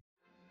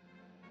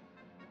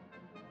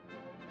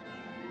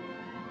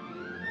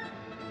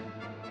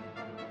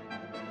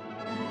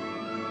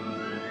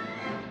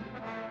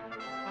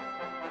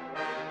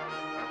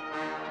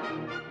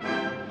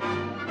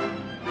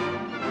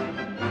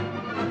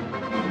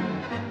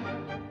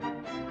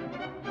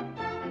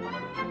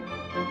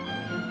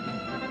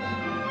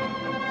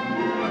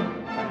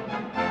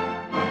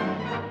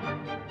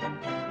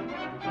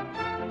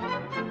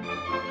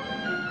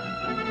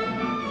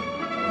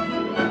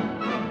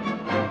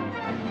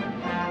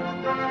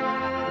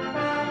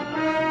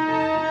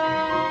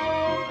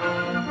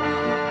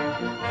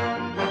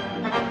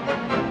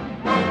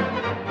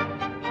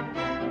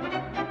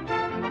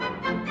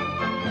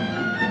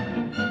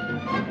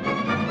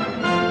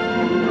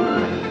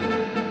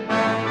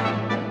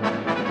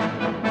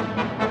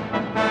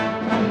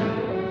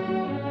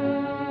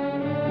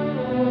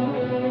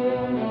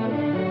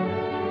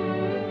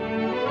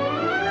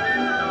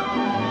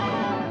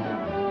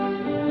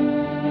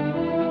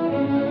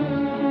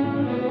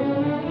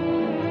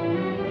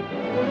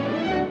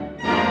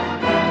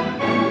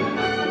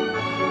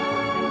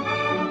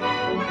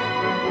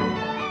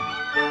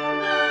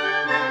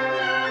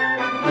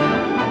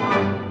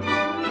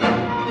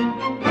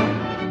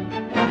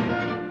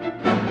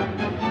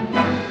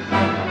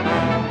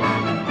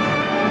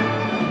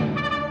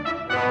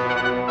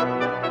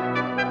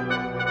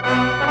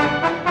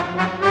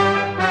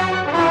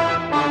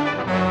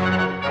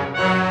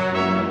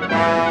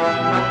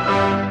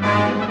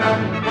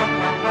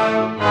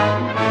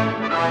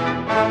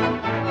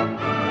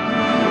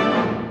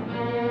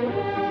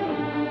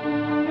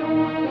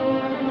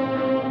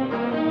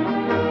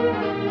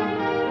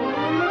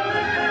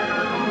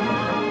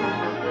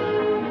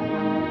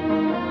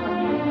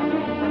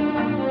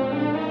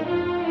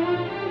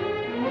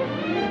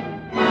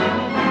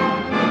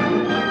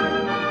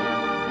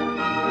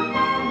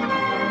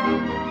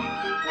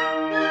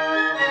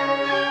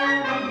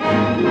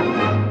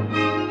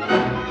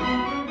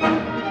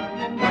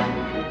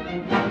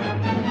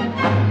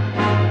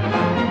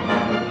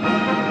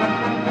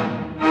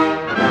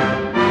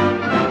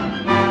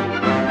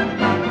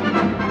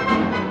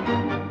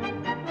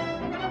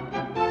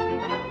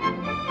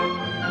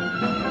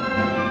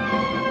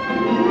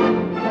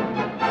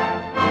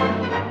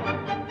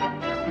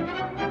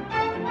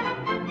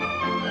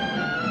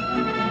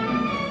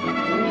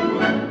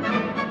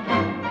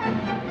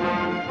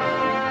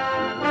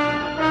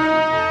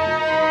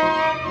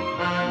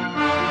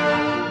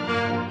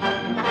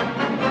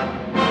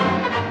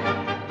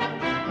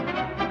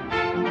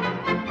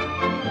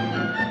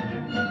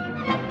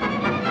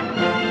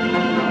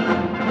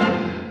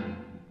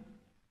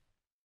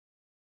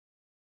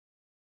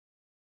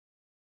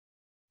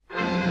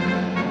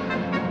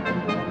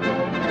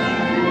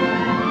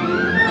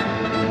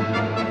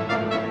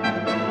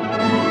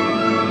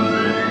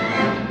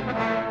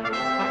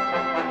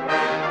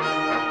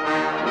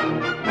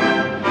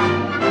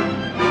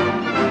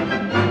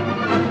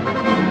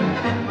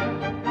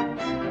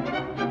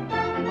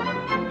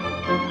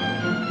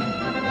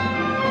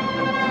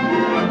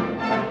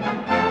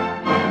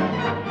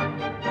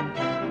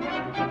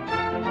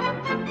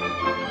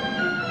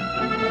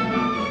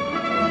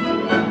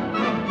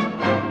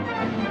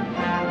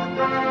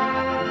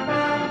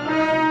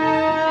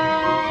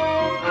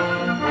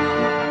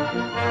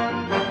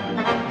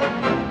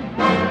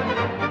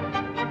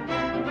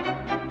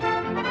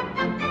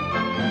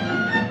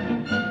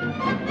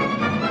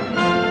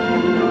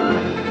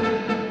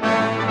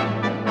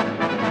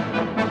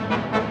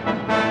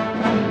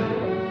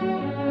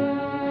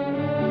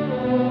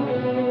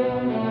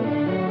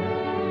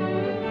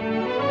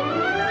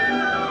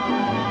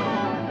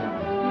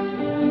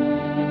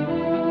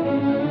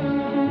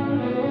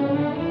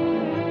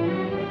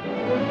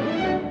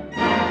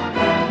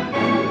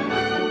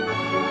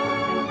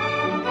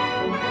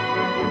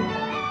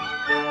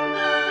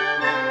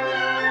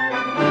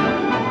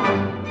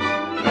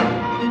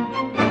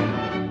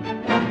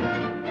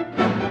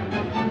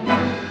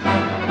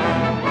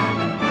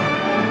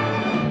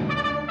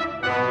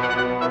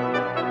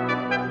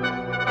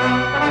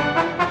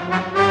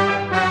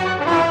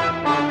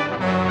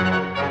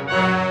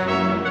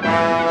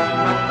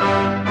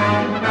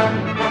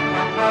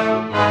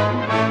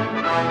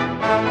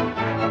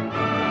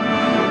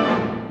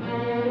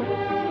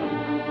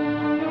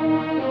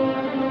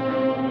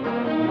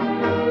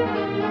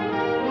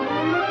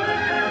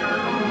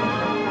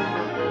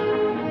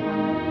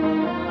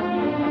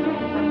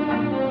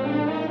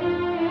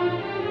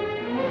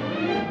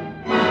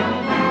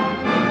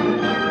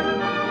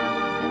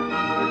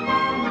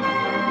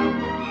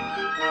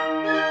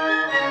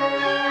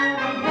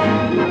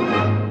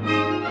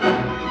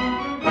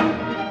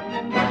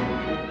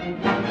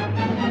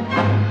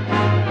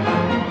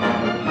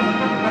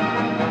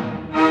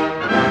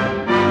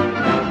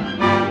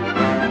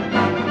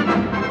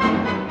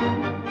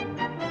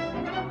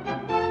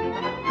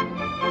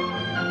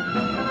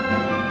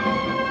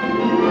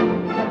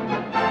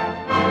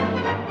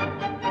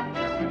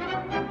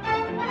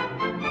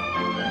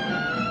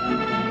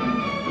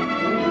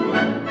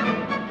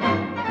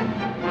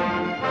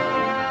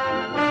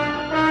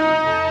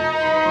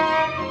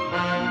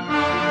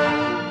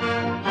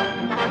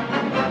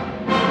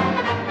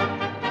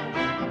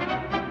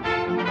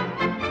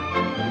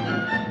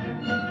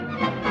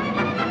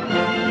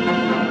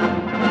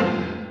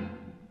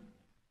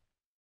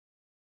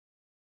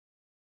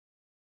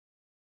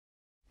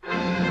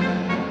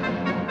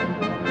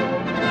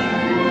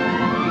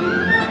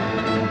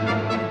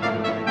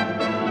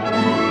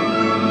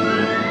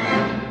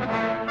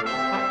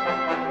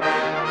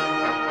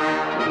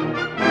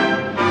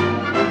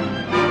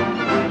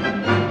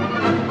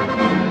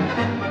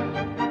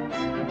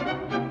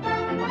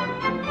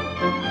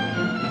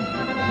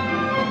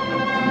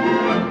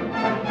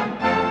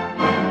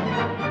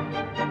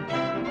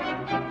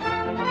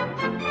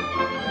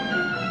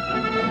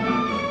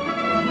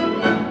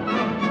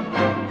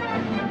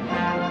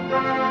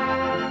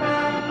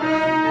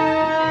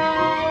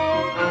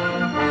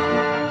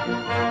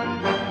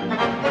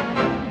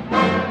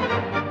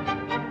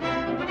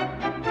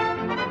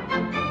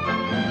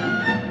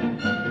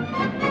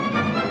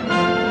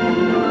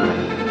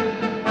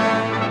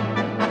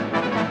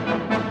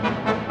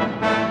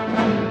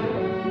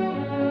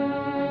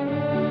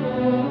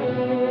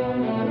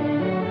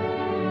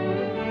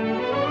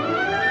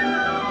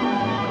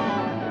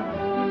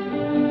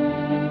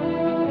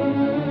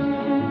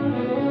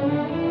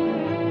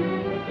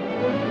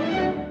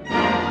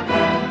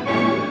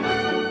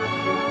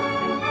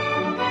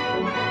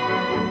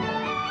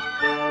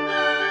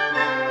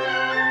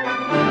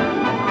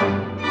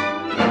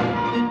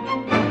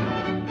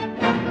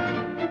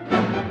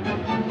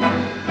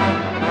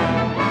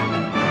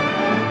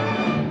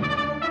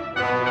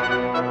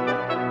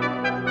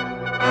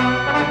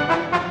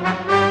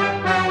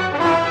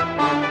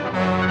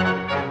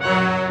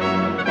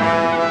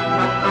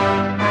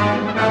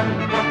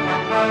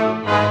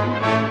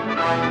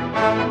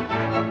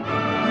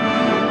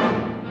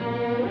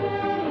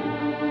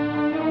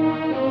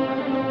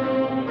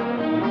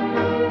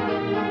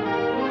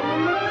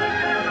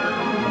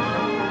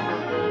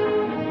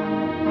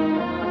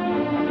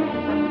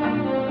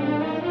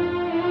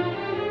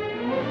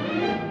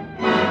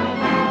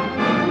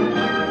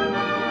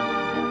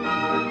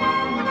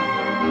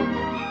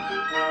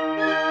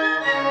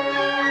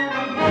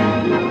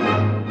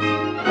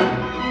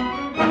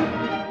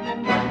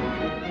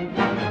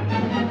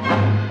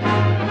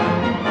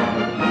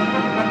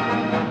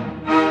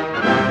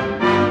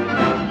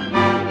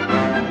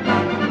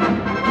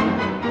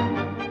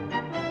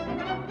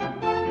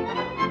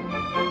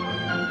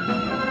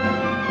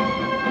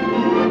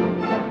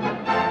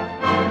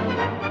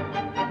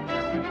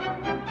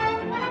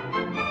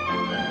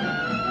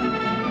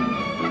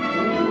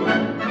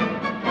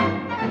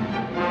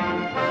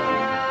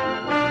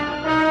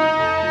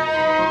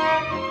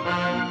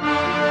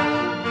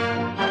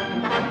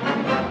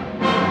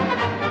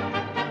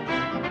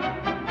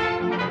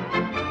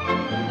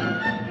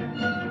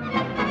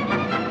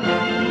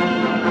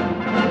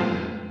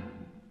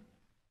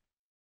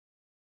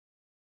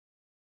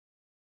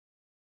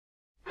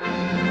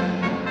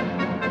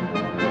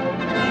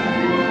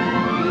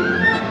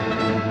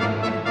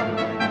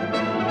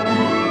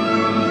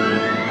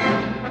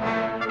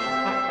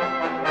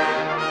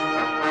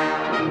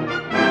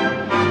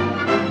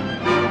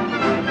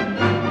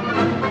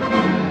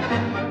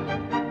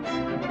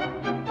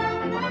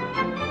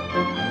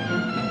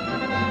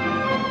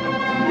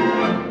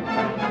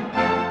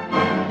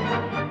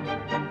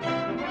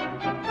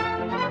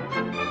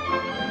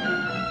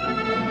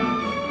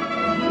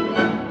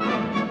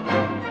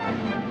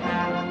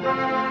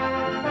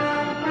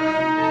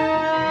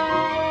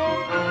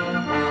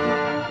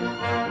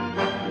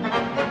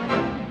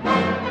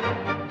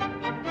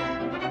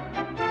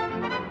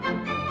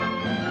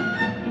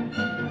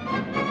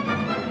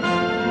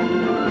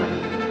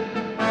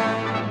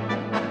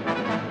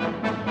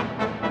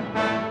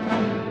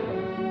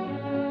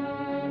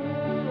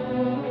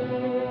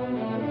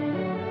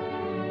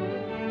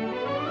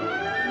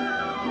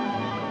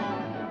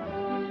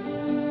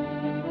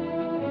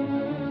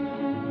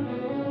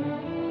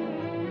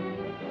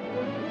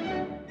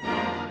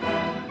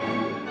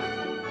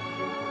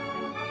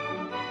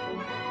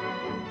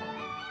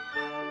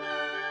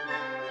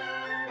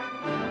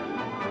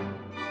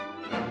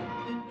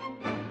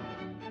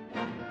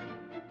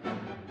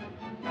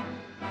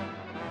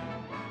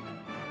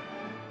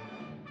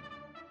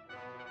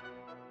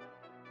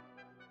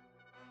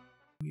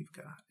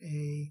 got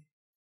a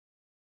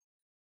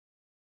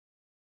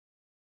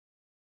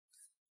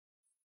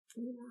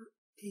 4,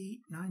 8,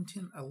 9,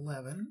 10,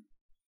 11.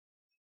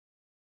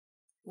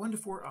 1 to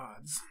 4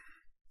 odds.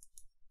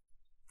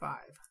 5.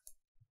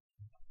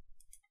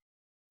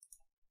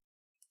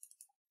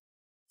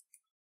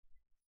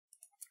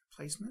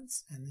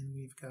 Placements, and then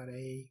we've got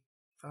a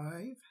 5.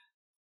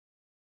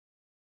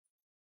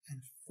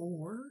 And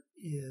 4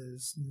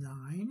 is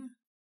 9.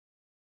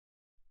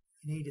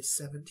 And 8 is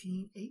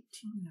 17, 18,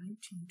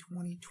 19,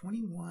 20,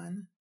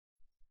 21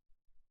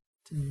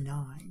 to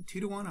 9. 2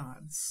 to 1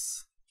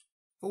 odds.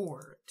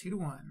 4, 2 to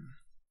 1.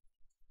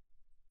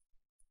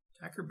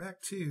 Attacker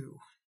back 2.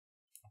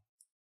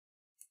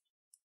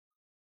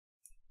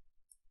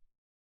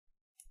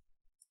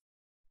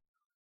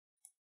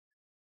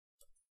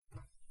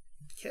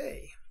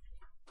 Okay.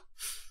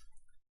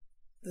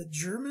 The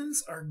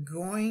Germans are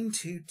going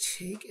to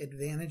take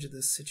advantage of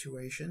this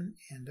situation,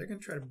 and they're going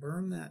to try to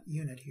burn that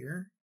unit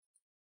here.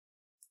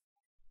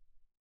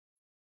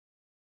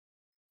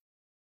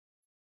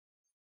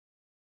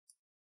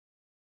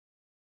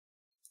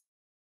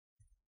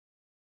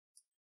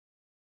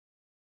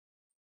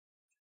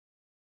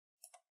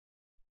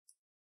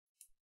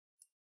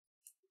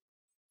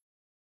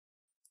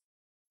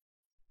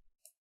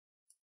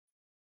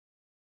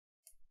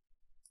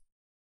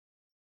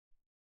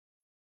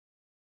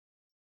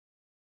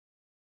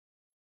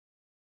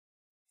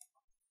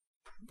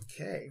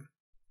 Okay,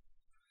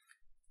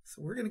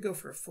 so we're going to go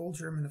for a full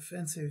German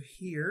offensive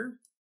here.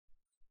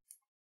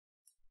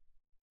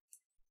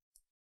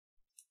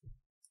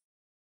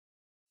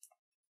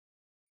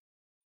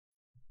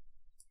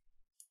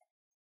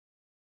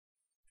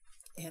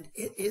 And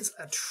it is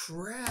a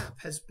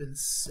trap has been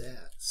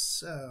set.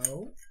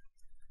 So,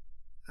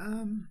 5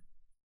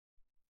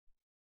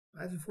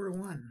 and 4 to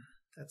 1.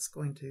 That's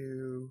going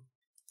to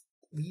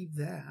leave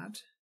that.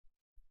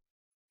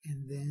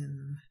 And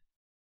then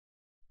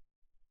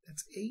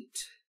that's 8,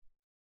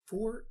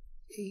 4,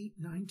 8,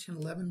 9, 10,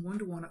 11. 1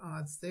 to 1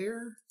 odds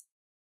there.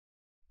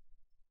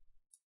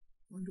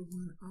 1 to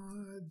 1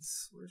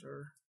 odds. Where's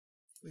our...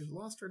 We've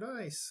lost our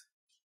dice.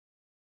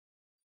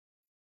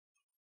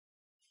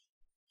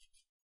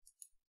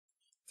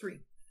 3.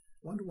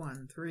 1 to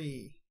 1.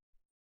 3.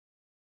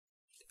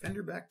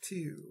 Defender back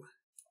 2.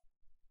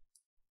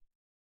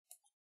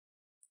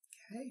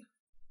 Okay.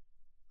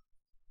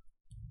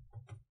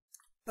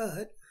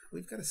 But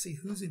we've got to see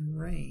who's in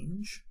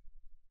range.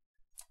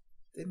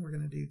 Then we're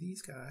going to do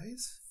these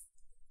guys.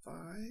 5,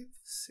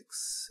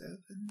 6,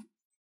 7,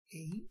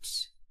 8,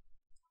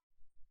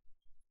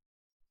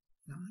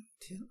 9,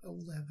 10,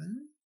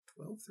 11,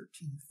 12,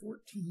 13,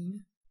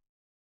 14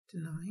 to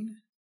 9.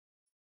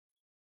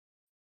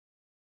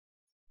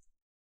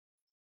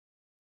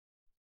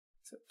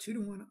 So 2 to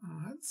 1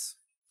 odds.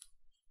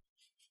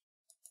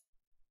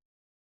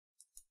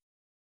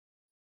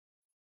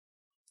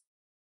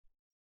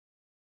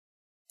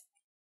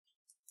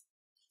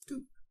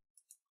 Two.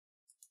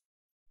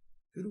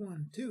 2 to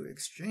 1. 2.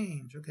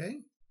 Exchange. Okay.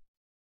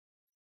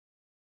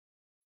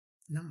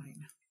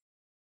 9.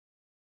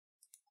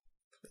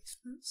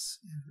 Placements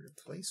and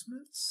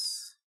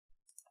replacements.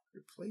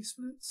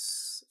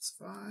 Replacements. That's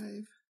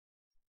 5.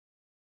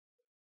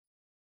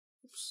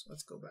 Oops.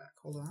 Let's go back.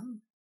 Hold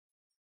on.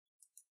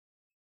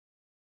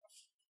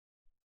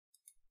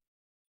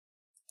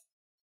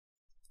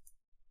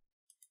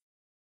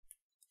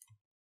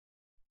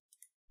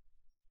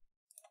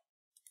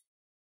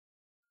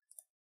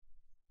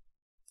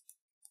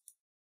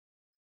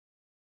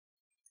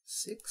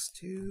 Six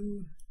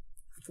to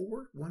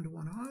 4, 1 to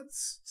 1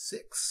 odds.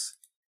 6.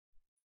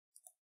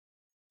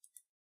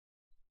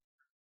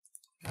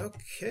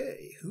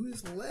 Okay, who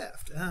is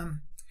left?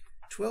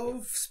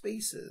 12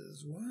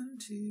 spaces. 1,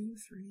 2,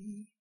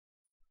 3,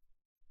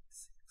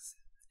 6,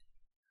 7,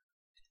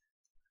 8,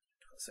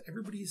 9, 10. So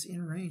everybody's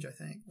in range, I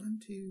think. 1,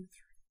 2,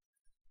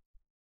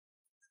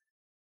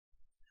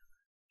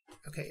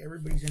 3. Okay,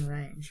 everybody's in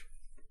range.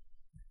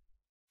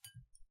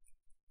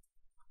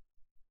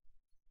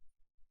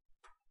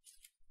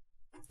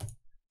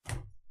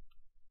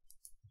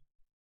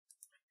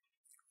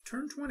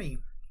 Turn 20.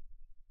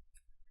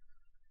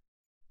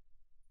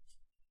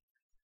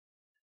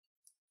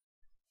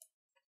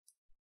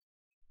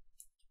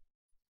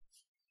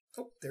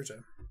 Oh, there's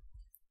a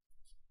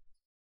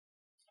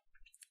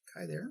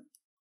guy there.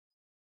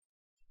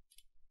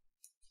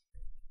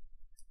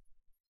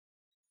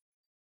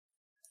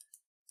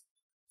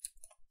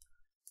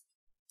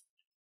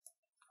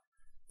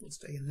 We'll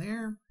stay in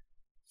there.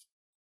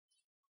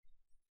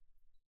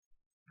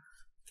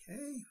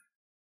 Okay.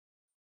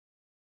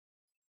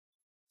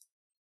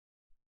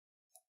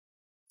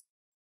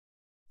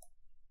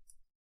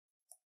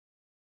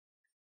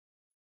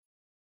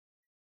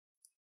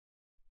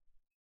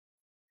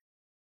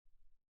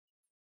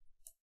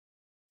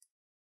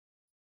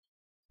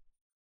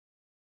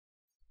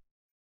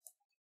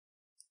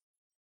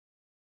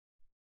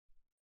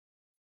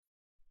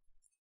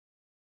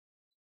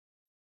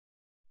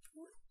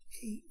 Four,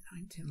 8,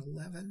 9, 10,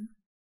 11.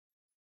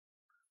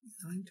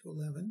 9 to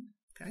 11.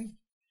 Okay.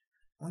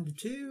 1 to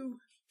 2,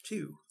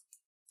 2.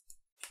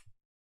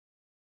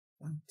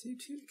 1, 2,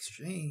 2,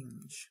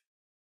 exchange.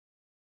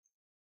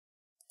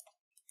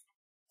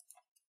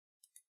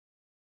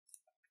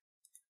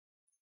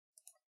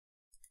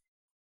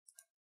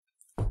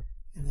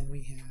 And then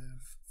we have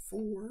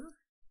 4,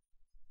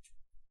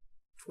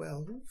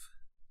 12,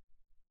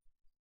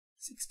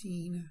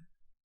 16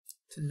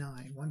 to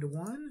 9. 1 to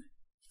 1,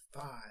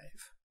 5.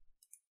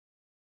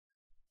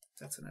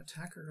 That's an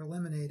attacker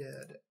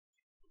eliminated.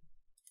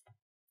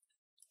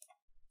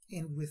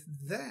 And with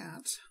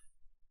that,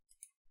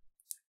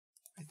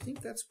 I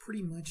think that's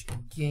pretty much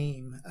a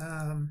game.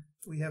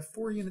 We have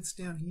 4 units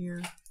down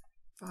here,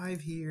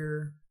 5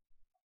 here,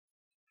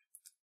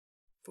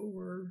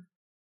 4.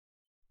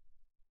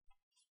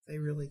 They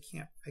really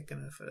can't make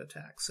enough of an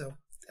attack. So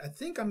I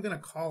think I'm going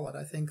to call it.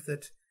 I think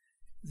that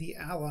the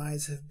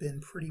Allies have been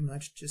pretty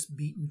much just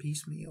beaten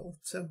piecemeal.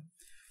 So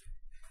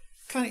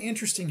kind of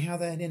interesting how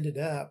that ended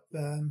up.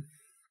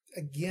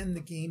 Again,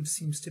 the game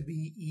seems to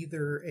be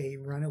either a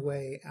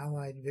runaway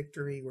Allied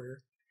victory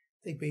where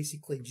they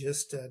basically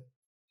just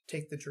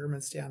take the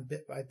Germans down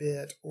bit by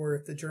bit, or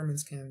if the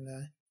Germans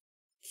can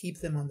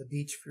keep them on the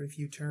beach for a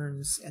few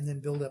turns and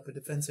then build up a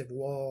defensive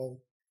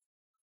wall,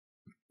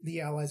 the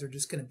Allies are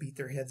just going to beat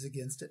their heads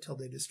against it till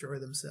they destroy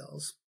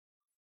themselves.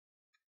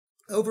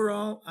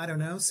 Overall, I don't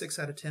know, 6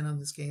 out of 10 on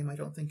this game. I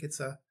don't think it's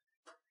a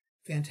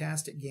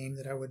fantastic game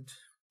that I would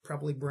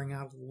probably bring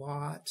out a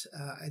lot.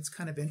 It's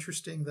kind of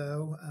interesting,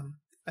 though.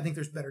 I think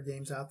there's better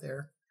games out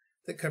there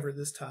that cover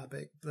this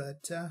topic,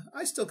 but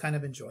I still kind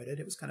of enjoyed it.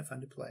 It was kind of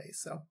fun to play.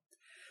 So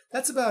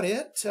that's about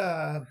it.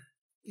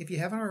 If you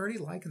haven't already,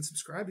 like and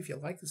subscribe if you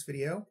like this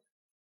video.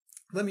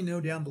 Let me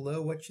know down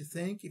below what you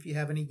think. If you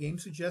have any game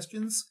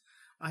suggestions,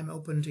 I'm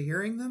open to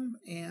hearing them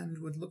and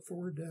would look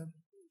forward to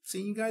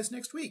seeing you guys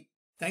next week.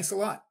 Thanks a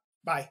lot.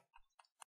 Bye.